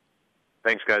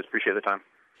 Thanks, guys. Appreciate the time.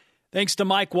 Thanks to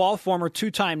Mike Wall, former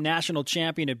two-time national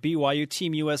champion at BYU,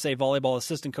 Team USA volleyball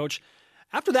assistant coach.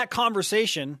 After that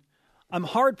conversation, I'm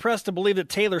hard-pressed to believe that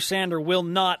Taylor Sander will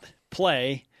not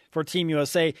play for Team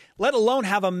USA, let alone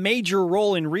have a major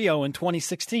role in Rio in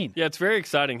 2016. Yeah, it's very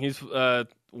exciting. He's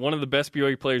one of the best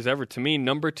BYU players ever. To me,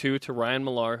 number 2 to Ryan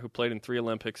Millar, who played in 3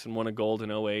 Olympics and won a gold in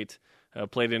 2008.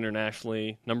 Played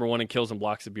internationally, number 1 in kills and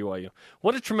blocks at BYU.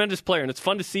 What a tremendous player, and it's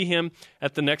fun to see him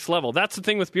at the next level. That's the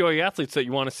thing with BYU athletes that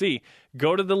you want to see.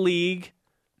 Go to the league,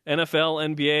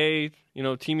 NFL, NBA, you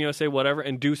know, Team USA, whatever,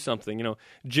 and do something. You know,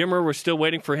 Jimmer, we're still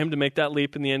waiting for him to make that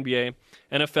leap in the NBA.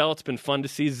 NFL, it's been fun to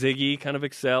see Ziggy kind of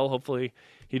excel. Hopefully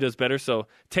he does better. So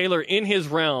Taylor, in his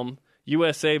realm,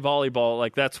 USA volleyball,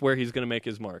 like that's where he's going to make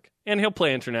his mark. And he'll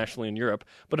play internationally in Europe,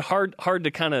 but hard to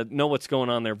kind of know what's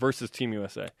going on there versus Team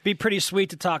USA. Be pretty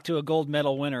sweet to talk to a gold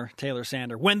medal winner, Taylor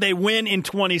Sander, when they win in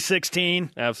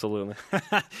 2016. Absolutely.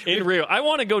 In Rio. I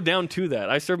want to go down to that.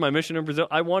 I served my mission in Brazil.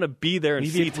 I want to be there and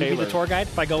see Taylor. Will you be the tour guide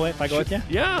if I go with you?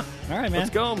 Yeah. All right, man.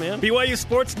 Let's go, man. BYU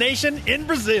Sports Nation in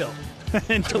Brazil.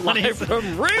 Live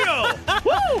from Rio.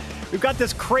 Woo! We've got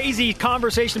this crazy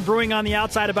conversation brewing on the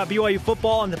outside about BYU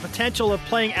football and the potential of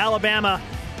playing Alabama.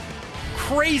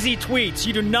 Crazy tweets.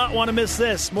 You do not want to miss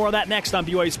this. More of that next on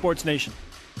BYU Sports Nation.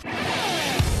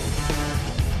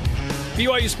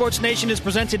 BYU Sports Nation is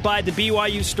presented by the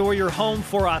BYU Store, your home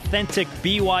for authentic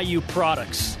BYU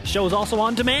products. Show is also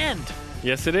on demand.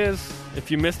 Yes, it is. If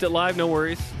you missed it live, no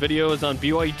worries. Video is on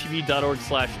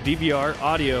BYUtv.org/DVR.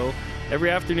 Audio every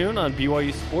afternoon on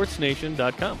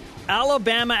BYUSportsNation.com.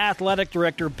 Alabama Athletic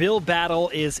Director Bill Battle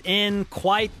is in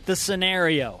quite the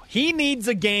scenario. He needs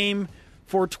a game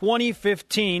for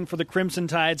 2015 for the Crimson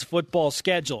Tide's football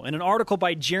schedule. In an article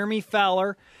by Jeremy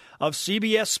Fowler of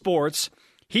CBS Sports,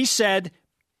 he said,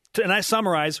 and I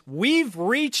summarize, we've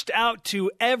reached out to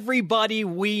everybody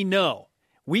we know.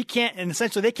 We can't, and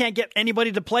essentially they can't get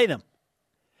anybody to play them.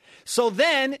 So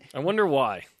then, I wonder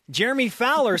why. Jeremy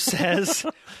Fowler says,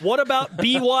 what about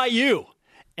BYU?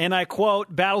 And I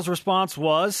quote, Battle's response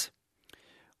was,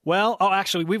 well,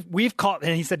 actually, we've called,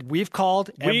 and he said, we've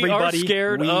called everybody. We are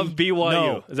scared of BYU.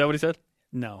 Know. Is that what he said?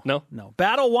 No. No?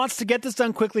 Battle wants to get this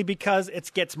done quickly because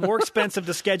it gets more expensive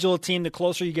to schedule a team the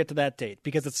closer you get to that date,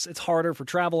 because it's harder for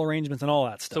travel arrangements and all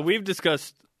that stuff. So we've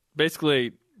discussed,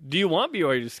 basically, do you want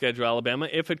BYU to schedule Alabama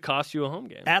if it costs you a home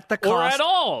game? At the cost. Or at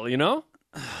all, you know?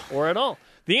 Or at all.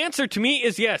 The answer to me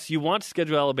is yes, you want to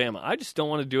schedule Alabama. I just don't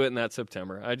want to do it in that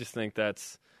September. I just think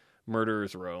that's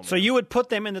murderer's row. Man. So you would put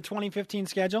them in the 2015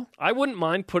 schedule? I wouldn't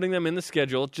mind putting them in the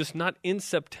schedule, just not in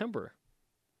September.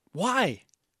 Why?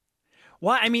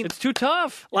 Why? I mean, it's too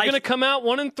tough. You're going to come out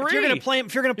 1-3.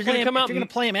 If you're going to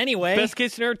play them anyway. Best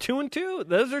case scenario, 2-2.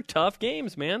 Those are tough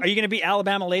games, man. Are you going to beat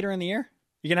Alabama later in the year?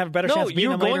 You're going to have a better chance of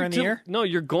beating them later in the year? No,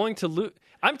 you're going to lose.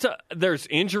 There's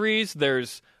injuries.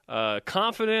 There's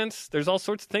confidence. There's all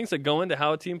sorts of things that go into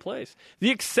how a team plays. The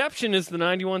exception is the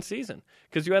 91 season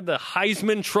because you had the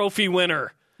Heisman Trophy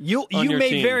winner. You your may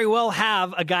team. very well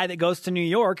have a guy that goes to New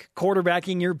York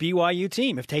quarterbacking your BYU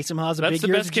team if Taysom Hill has a That's big the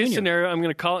year best as a case junior. scenario. I'm going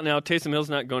to call it now. Taysom Hill's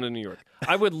not going to New York.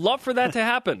 I would love for that to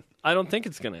happen. I don't think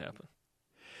it's going to happen.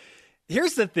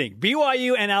 Here's the thing.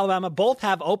 BYU and Alabama both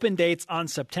have open dates on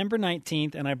September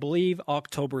 19th and I believe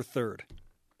October 3rd.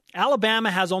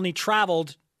 Alabama has only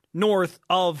traveled north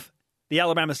of the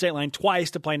Alabama state line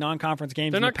twice to play non-conference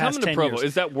games They're in the not past coming to 10 Provo. years.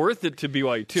 Is that worth it to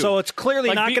BYU too? So it's clearly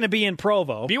Like not going to be in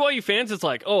Provo. BYU fans, it's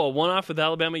like, oh, a one-off with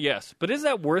Alabama, yes. But is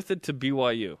that worth it to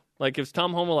BYU? Like, if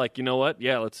Tom Homo like, you know what?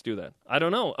 Yeah, let's do that. I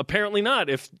don't know. Apparently not.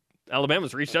 If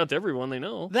Alabama's reached out to everyone they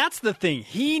know. That's the thing.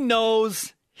 He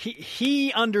knows,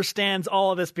 he understands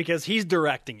all of this because he's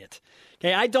directing it.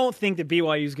 Okay, I don't think that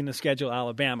BYU is going to schedule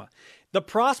Alabama. The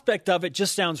prospect of it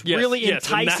just sounds really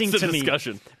enticing and that's to the me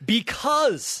discussion.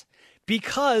 because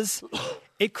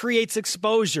it creates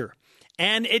exposure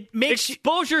and it makes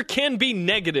Exposure can be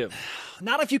negative.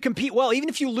 not if you compete well. Even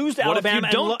if you lose to What if you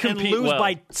Alabama don't and compete lose well?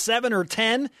 by 7 or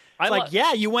 10, it's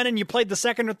yeah, you went and you played the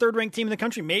second or third ranked team in the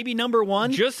country, maybe number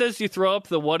one. Just as you throw up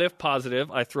the what if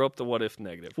positive, I throw up the what if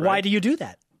negative. Right? Why do you do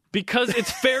that? Because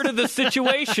it's fair to the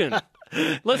situation.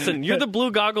 Listen, you're the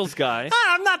blue goggles guy.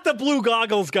 I'm not the blue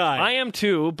goggles guy. I am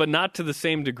too, but not to the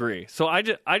same degree. So I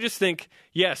just think,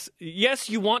 yes,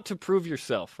 you want to prove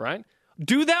yourself, right?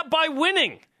 Do that by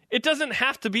winning. It doesn't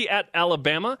have to be at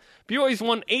Alabama. BYU's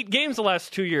won 8 games the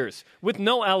last 2 years with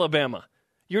no Alabama.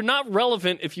 You're not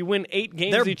relevant if you win 8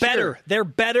 games They're each better. year. They're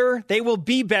better. They will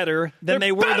be better than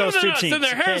they were Better those than two us, teams. and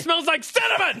their hair Okay? smells like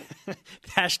cinnamon.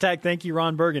 Hashtag thank you,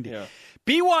 Ron Burgundy. Yeah.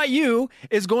 BYU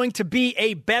is going to be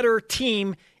a better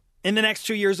team in the next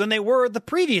 2 years than they were the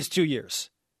previous 2 years.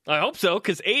 I hope so,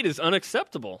 because 8 is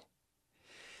unacceptable.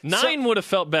 9 would have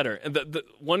felt better. And the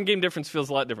one game difference feels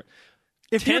a lot different.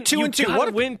 If you're 2-2, you what gotta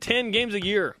if, win 10 games a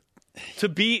year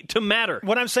to matter.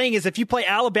 what I'm saying is if you play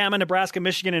Alabama, Nebraska,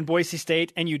 Michigan, and Boise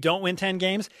State and you don't win 10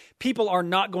 games, people are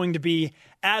not going to be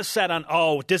as set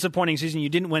on, disappointing season, you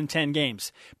didn't win 10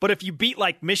 games. But if you beat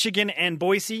like Michigan and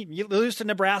Boise, you lose to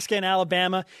Nebraska and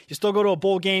Alabama, you still go to a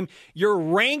bowl game, you're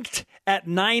ranked at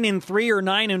 9-3 or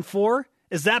 9-4.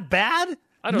 Is that bad?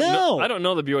 I don't know. I don't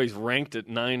know that BYU's ranked at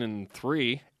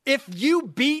 9-3. If you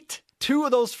beat 2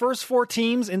 of those first 4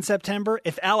 teams in September,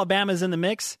 if Alabama's in the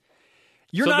mix,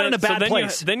 you're not in a bad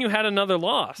place. Then you had another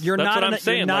loss. You're That's not what in I'm a-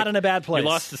 saying. you're not in a bad place. You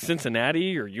lost to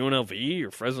Cincinnati or UNLV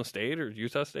or Fresno State or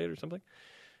Utah State or something.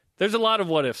 There's a lot of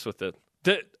what ifs with it.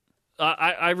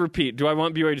 I repeat, do I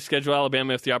want BYU to schedule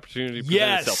Alabama if the opportunity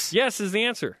presents itself? Yes is the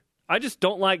answer. I just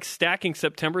don't like stacking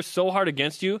September so hard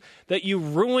against you that you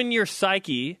ruin your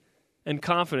psyche and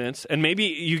confidence, and maybe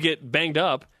you get banged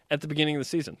up at the beginning of the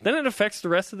season. Then it affects the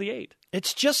rest of the 8.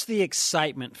 It's just the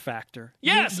excitement factor.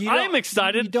 Yes, You I don't- am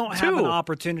excited, You don't have too. an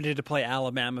opportunity to play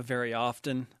Alabama very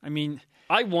often. I mean,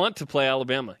 I want to play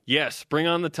Alabama. Yes, bring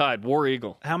on the Tide. War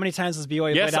Eagle. how many times has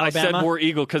BYU Yes, played I Alabama? said War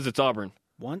Eagle because it's Auburn.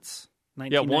 Once?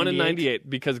 Yeah, 1 in 98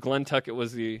 because Glenn Tuckett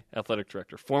was the athletic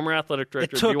director. Former athletic It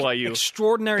director took of BYU.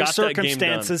 extraordinary got that game done.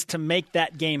 circumstances to make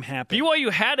that game happen. BYU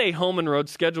had a home and road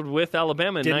scheduled with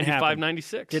Alabama in Didn't happen.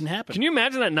 95-96. Didn't happen. Can you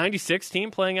imagine that 96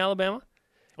 team playing Alabama?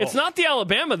 It's not the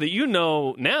Alabama that you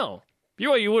know now.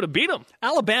 BYU would have beat them.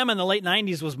 Alabama in the late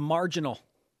 90s was marginal.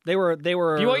 They were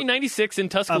BYU 96 in a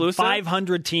Tuscaloosa.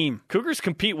 500 team. Cougars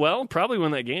compete well, probably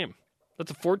win that game. That's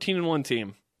a 14-1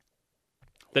 team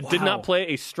that did Wow. not play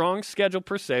a strong schedule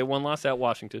per se. 1 loss at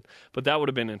Washington, but that would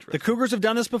have been The interesting. Cougars have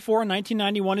done this before. In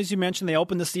 1991, as you mentioned, they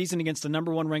opened the season against the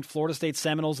number 1 ranked Florida State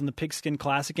Seminoles in the Pigskin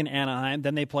Classic in Anaheim.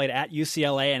 Then they played at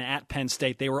UCLA and at Penn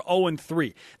State. They were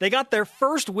 0-3. They got their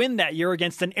first win that year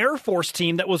against an Air Force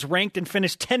team that was ranked and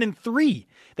finished 10-3.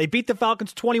 They beat the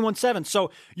Falcons 21-7.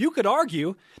 So you could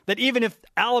argue that even if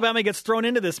Alabama gets thrown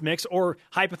into this mix, or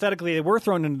hypothetically they were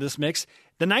thrown into this mix,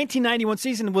 the 1991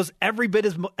 season was every bit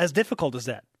as difficult as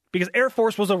that. Because Air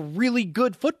Force was a really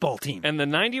good football team. And the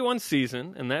 91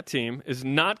 season and that team is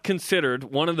not considered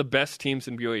one of the best teams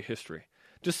in BYU history,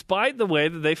 despite the way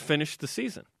that they finished the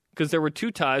season. Because there were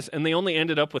 2 ties, and they only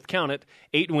ended up with, count it,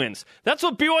 8 wins. That's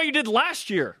what BYU did last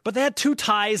year. But they had 2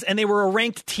 ties, and they were a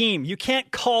ranked team. You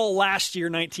can't call last year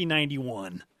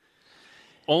 1991.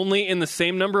 Only in the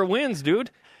same number of wins, dude.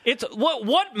 It's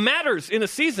what matters in a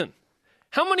season?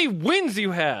 How many wins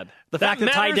you had? The fact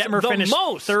that Ty matters Detmer the finished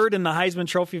most. 3rd in the Heisman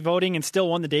Trophy voting and still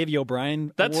won the Davey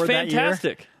O'Brien That's award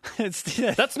fantastic. that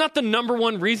year. That's not the number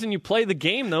one reason you play the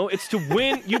game, though. It's to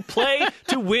win. You play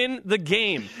to win the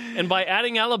game. And by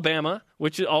adding Alabama,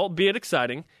 which is albeit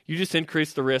exciting, you just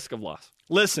increase the risk of loss.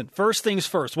 Listen, first things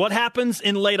first. What happens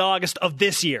in late August of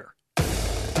this year?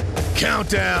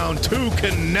 Countdown to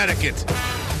Connecticut.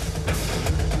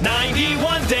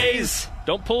 91 days.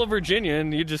 Don't pull a Virginia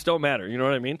and you just don't matter. You know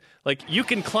what I mean? Like, you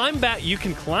can climb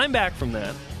back from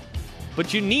that,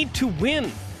 but you need to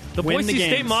win. The Win the Boise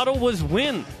State games. motto was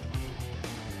win.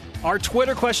 Our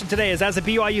Twitter question today is, as a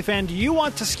BYU fan, do you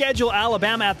want to schedule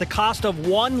Alabama at the cost of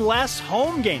one less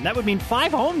home game? That would mean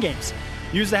 5 home games.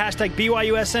 Use the hashtag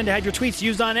BYUSN to have your tweets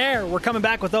used on air. We're coming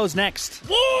back with those next.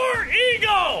 War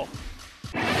Eagle!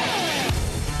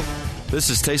 This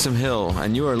is Taysom Hill,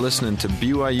 and you are listening to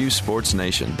BYU Sports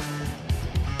Nation.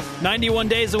 91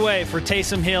 days away for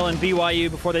Taysom Hill and BYU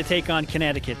before they take on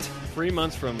Connecticut. 3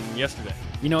 months from yesterday.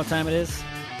 You know what time it is?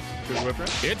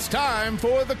 It's time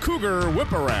for the Cougar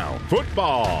Whip Around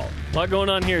Football. A lot going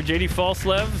on here. J.D.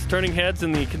 Falslev is turning heads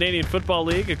in the Canadian Football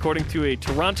League. According to a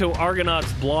Toronto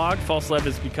Argonauts blog, Falslev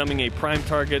is becoming a prime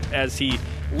target as he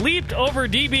leaped over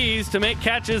DBs to make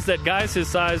catches that guys his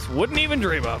size wouldn't even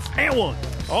dream of. And one.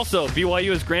 Also, BYU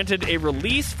has granted a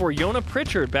release for Yona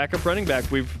Pritchard, backup running back.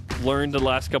 We've learned the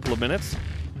last couple of minutes.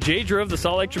 Jay Drew of the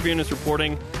Salt Lake Tribune is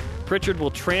reporting Pritchard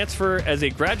will transfer as a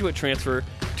graduate transfer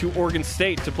to Oregon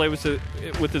State to play with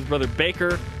his brother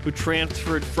Baker, who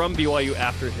transferred from BYU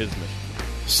after his mission.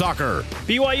 Soccer.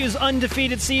 BYU's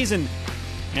undefeated season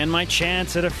and my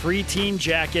chance at a free team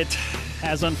jacket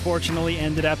has unfortunately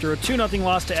ended after a 2-0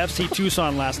 loss to FC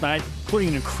Tucson last night, including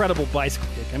an incredible bicycle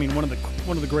kick. I mean, one of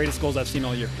the greatest goals I've seen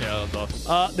all year. Yeah, that was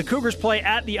awesome. The Cougars play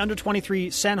at the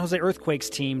under-23 San Jose Earthquakes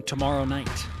team tomorrow night.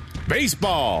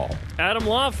 Baseball. Adam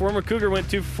Law, former Cougar, went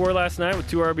 2 for 4 last night with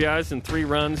 2 RBIs and 3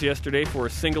 runs yesterday for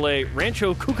single-A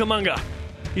Rancho Cucamonga.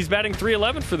 He's batting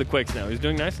 .311 for the Quakes now. He's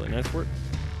doing nicely. Nice work.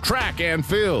 Track and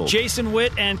field. Jason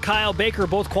Witt and Kyle Baker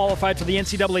both qualified for the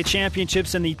NCAA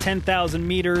championships in the 10,000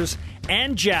 meters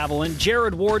and javelin.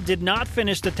 Jared Ward did not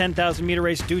finish the 10,000 meter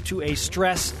race due to a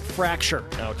stress fracture.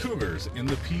 Cougars in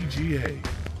the PGA.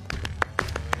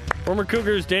 Former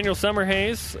Cougars Daniel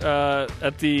Summerhays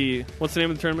at the, what's the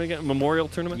name of the tournament again? Memorial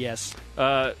Tournament? Yes.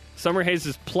 Summerhays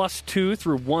is +2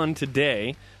 through 1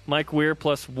 today. Mike Weir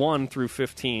 +1 through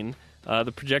 15.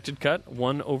 The projected cut,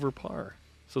 1 over par.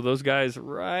 So those guys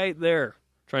right there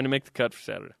trying to make the cut for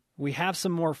Saturday. We have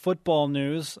some more football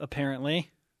news, apparently,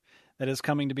 that is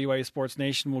coming to BYU Sports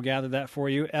Nation. We'll gather that for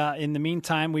you. In the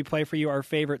meantime, we play for you our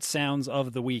favorite sounds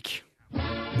of the week.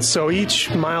 So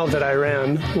each mile that I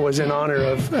ran was in honor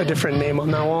of a different name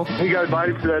on that wall. He got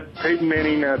invited to that Peyton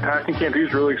Manning passing camp. He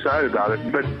was really excited about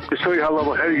it. But to show you how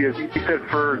level-headed he is, he said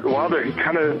for a while there he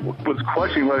kind of was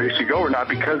questioning whether he should go or not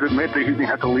because it meant that he was going to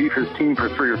have to leave his team for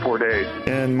 3 or 4 days.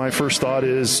 And my first thought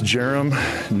is Jerem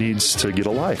needs to get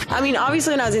a life. I mean,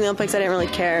 obviously when I was in the Olympics, I didn't really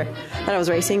care that I was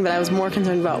racing, but I was more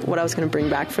concerned about what I was going to bring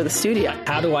back for the studio.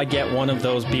 How do I get one of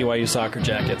those BYU soccer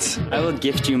jackets? I will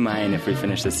gift you mine if we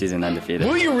finish the season undefeated.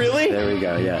 Will you really? There we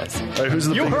go, yes. All right, who's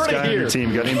the biggest guy on your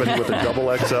team? Got anybody with a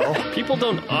double XL? People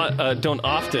don't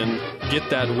often get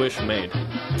that wish made.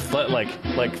 Like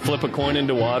flip a coin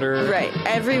into water. Right.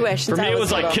 Every wish. For since me, I it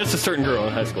was like little. kiss a certain girl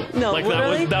in high school. No, like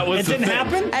literally? that was It the didn't thing.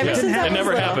 happen? Ever since I It was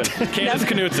never little. happened. Candace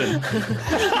Knutson.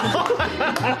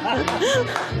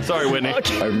 Sorry, Whitney.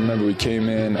 I remember we came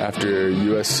in after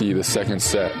USC, the second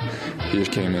set. He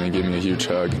just came in and gave me a huge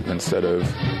hug. Instead of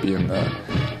being the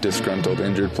disgruntled,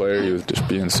 injured player, he was just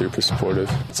being super supportive.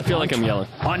 I feel like I'm yelling.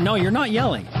 No, you're not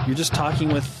yelling. You're just talking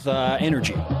with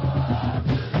energy.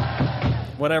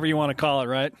 Whatever you want to call it,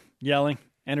 right? Yelling,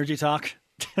 energy talk.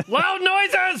 Loud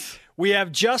noises! We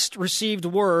have just received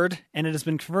word, and it has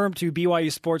been confirmed to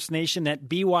BYU Sports Nation, that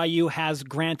BYU has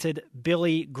granted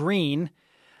Billy Green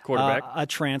Quarterback. a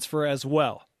transfer as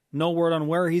well. No word on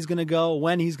where he's going to go,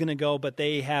 when he's going to go, but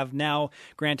they have now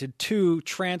granted 2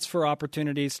 transfer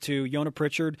opportunities to Yona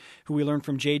Pritchard, who we learned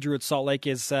from Jay Drew at Salt Lake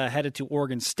is headed to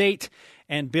Oregon State,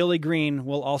 and Billy Green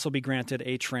will also be granted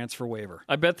a transfer waiver.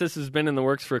 I bet this has been in the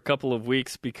works for a couple of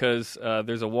weeks because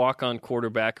there's a walk-on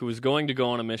quarterback who is going to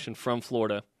go on a mission from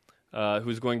Florida,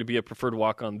 who's going to be a preferred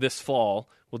walk-on this fall.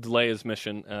 Will delay his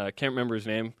mission. Can't remember his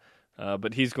name,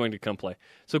 but he's going to come play.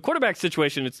 So quarterback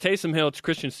situation, it's Taysom Hill, it's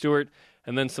Christian Stewart,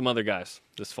 and then some other guys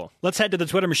this fall. Let's head to the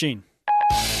Twitter machine.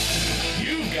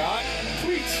 You've got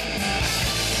tweets.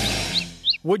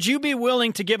 Would you be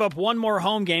willing to give up one more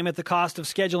home game at the cost of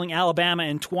scheduling Alabama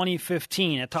in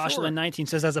 2015? At Toshlin19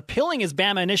 says, as appealing as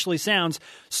Bama initially sounds,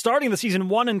 starting the season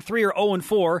 1-3 or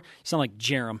 0-4, you sound like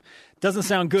Jerem. Doesn't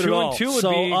sound good at all. 2-2 would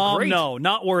be great. No,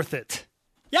 not worth it.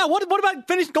 Yeah, what about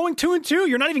going 2-2?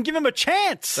 You're not even giving them a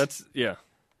chance. That's, yeah.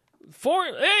 4.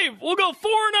 Hey, we'll go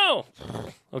 4-0.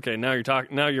 Okay, now you're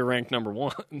talking. Now you're ranked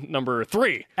number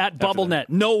 3 at BubbleNet.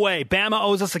 No way. Bama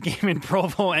owes us a game in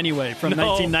Provo anyway from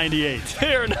 1998.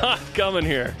 They're not coming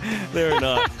here. They're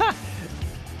not.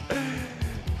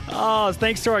 Oh,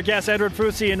 thanks to our guests, Edward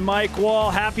Fusi and Mike Wall.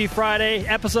 Happy Friday.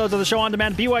 Episodes of the show on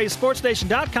demand,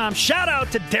 BYUSportsNation.com. Shout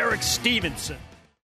out to Derek Stevenson.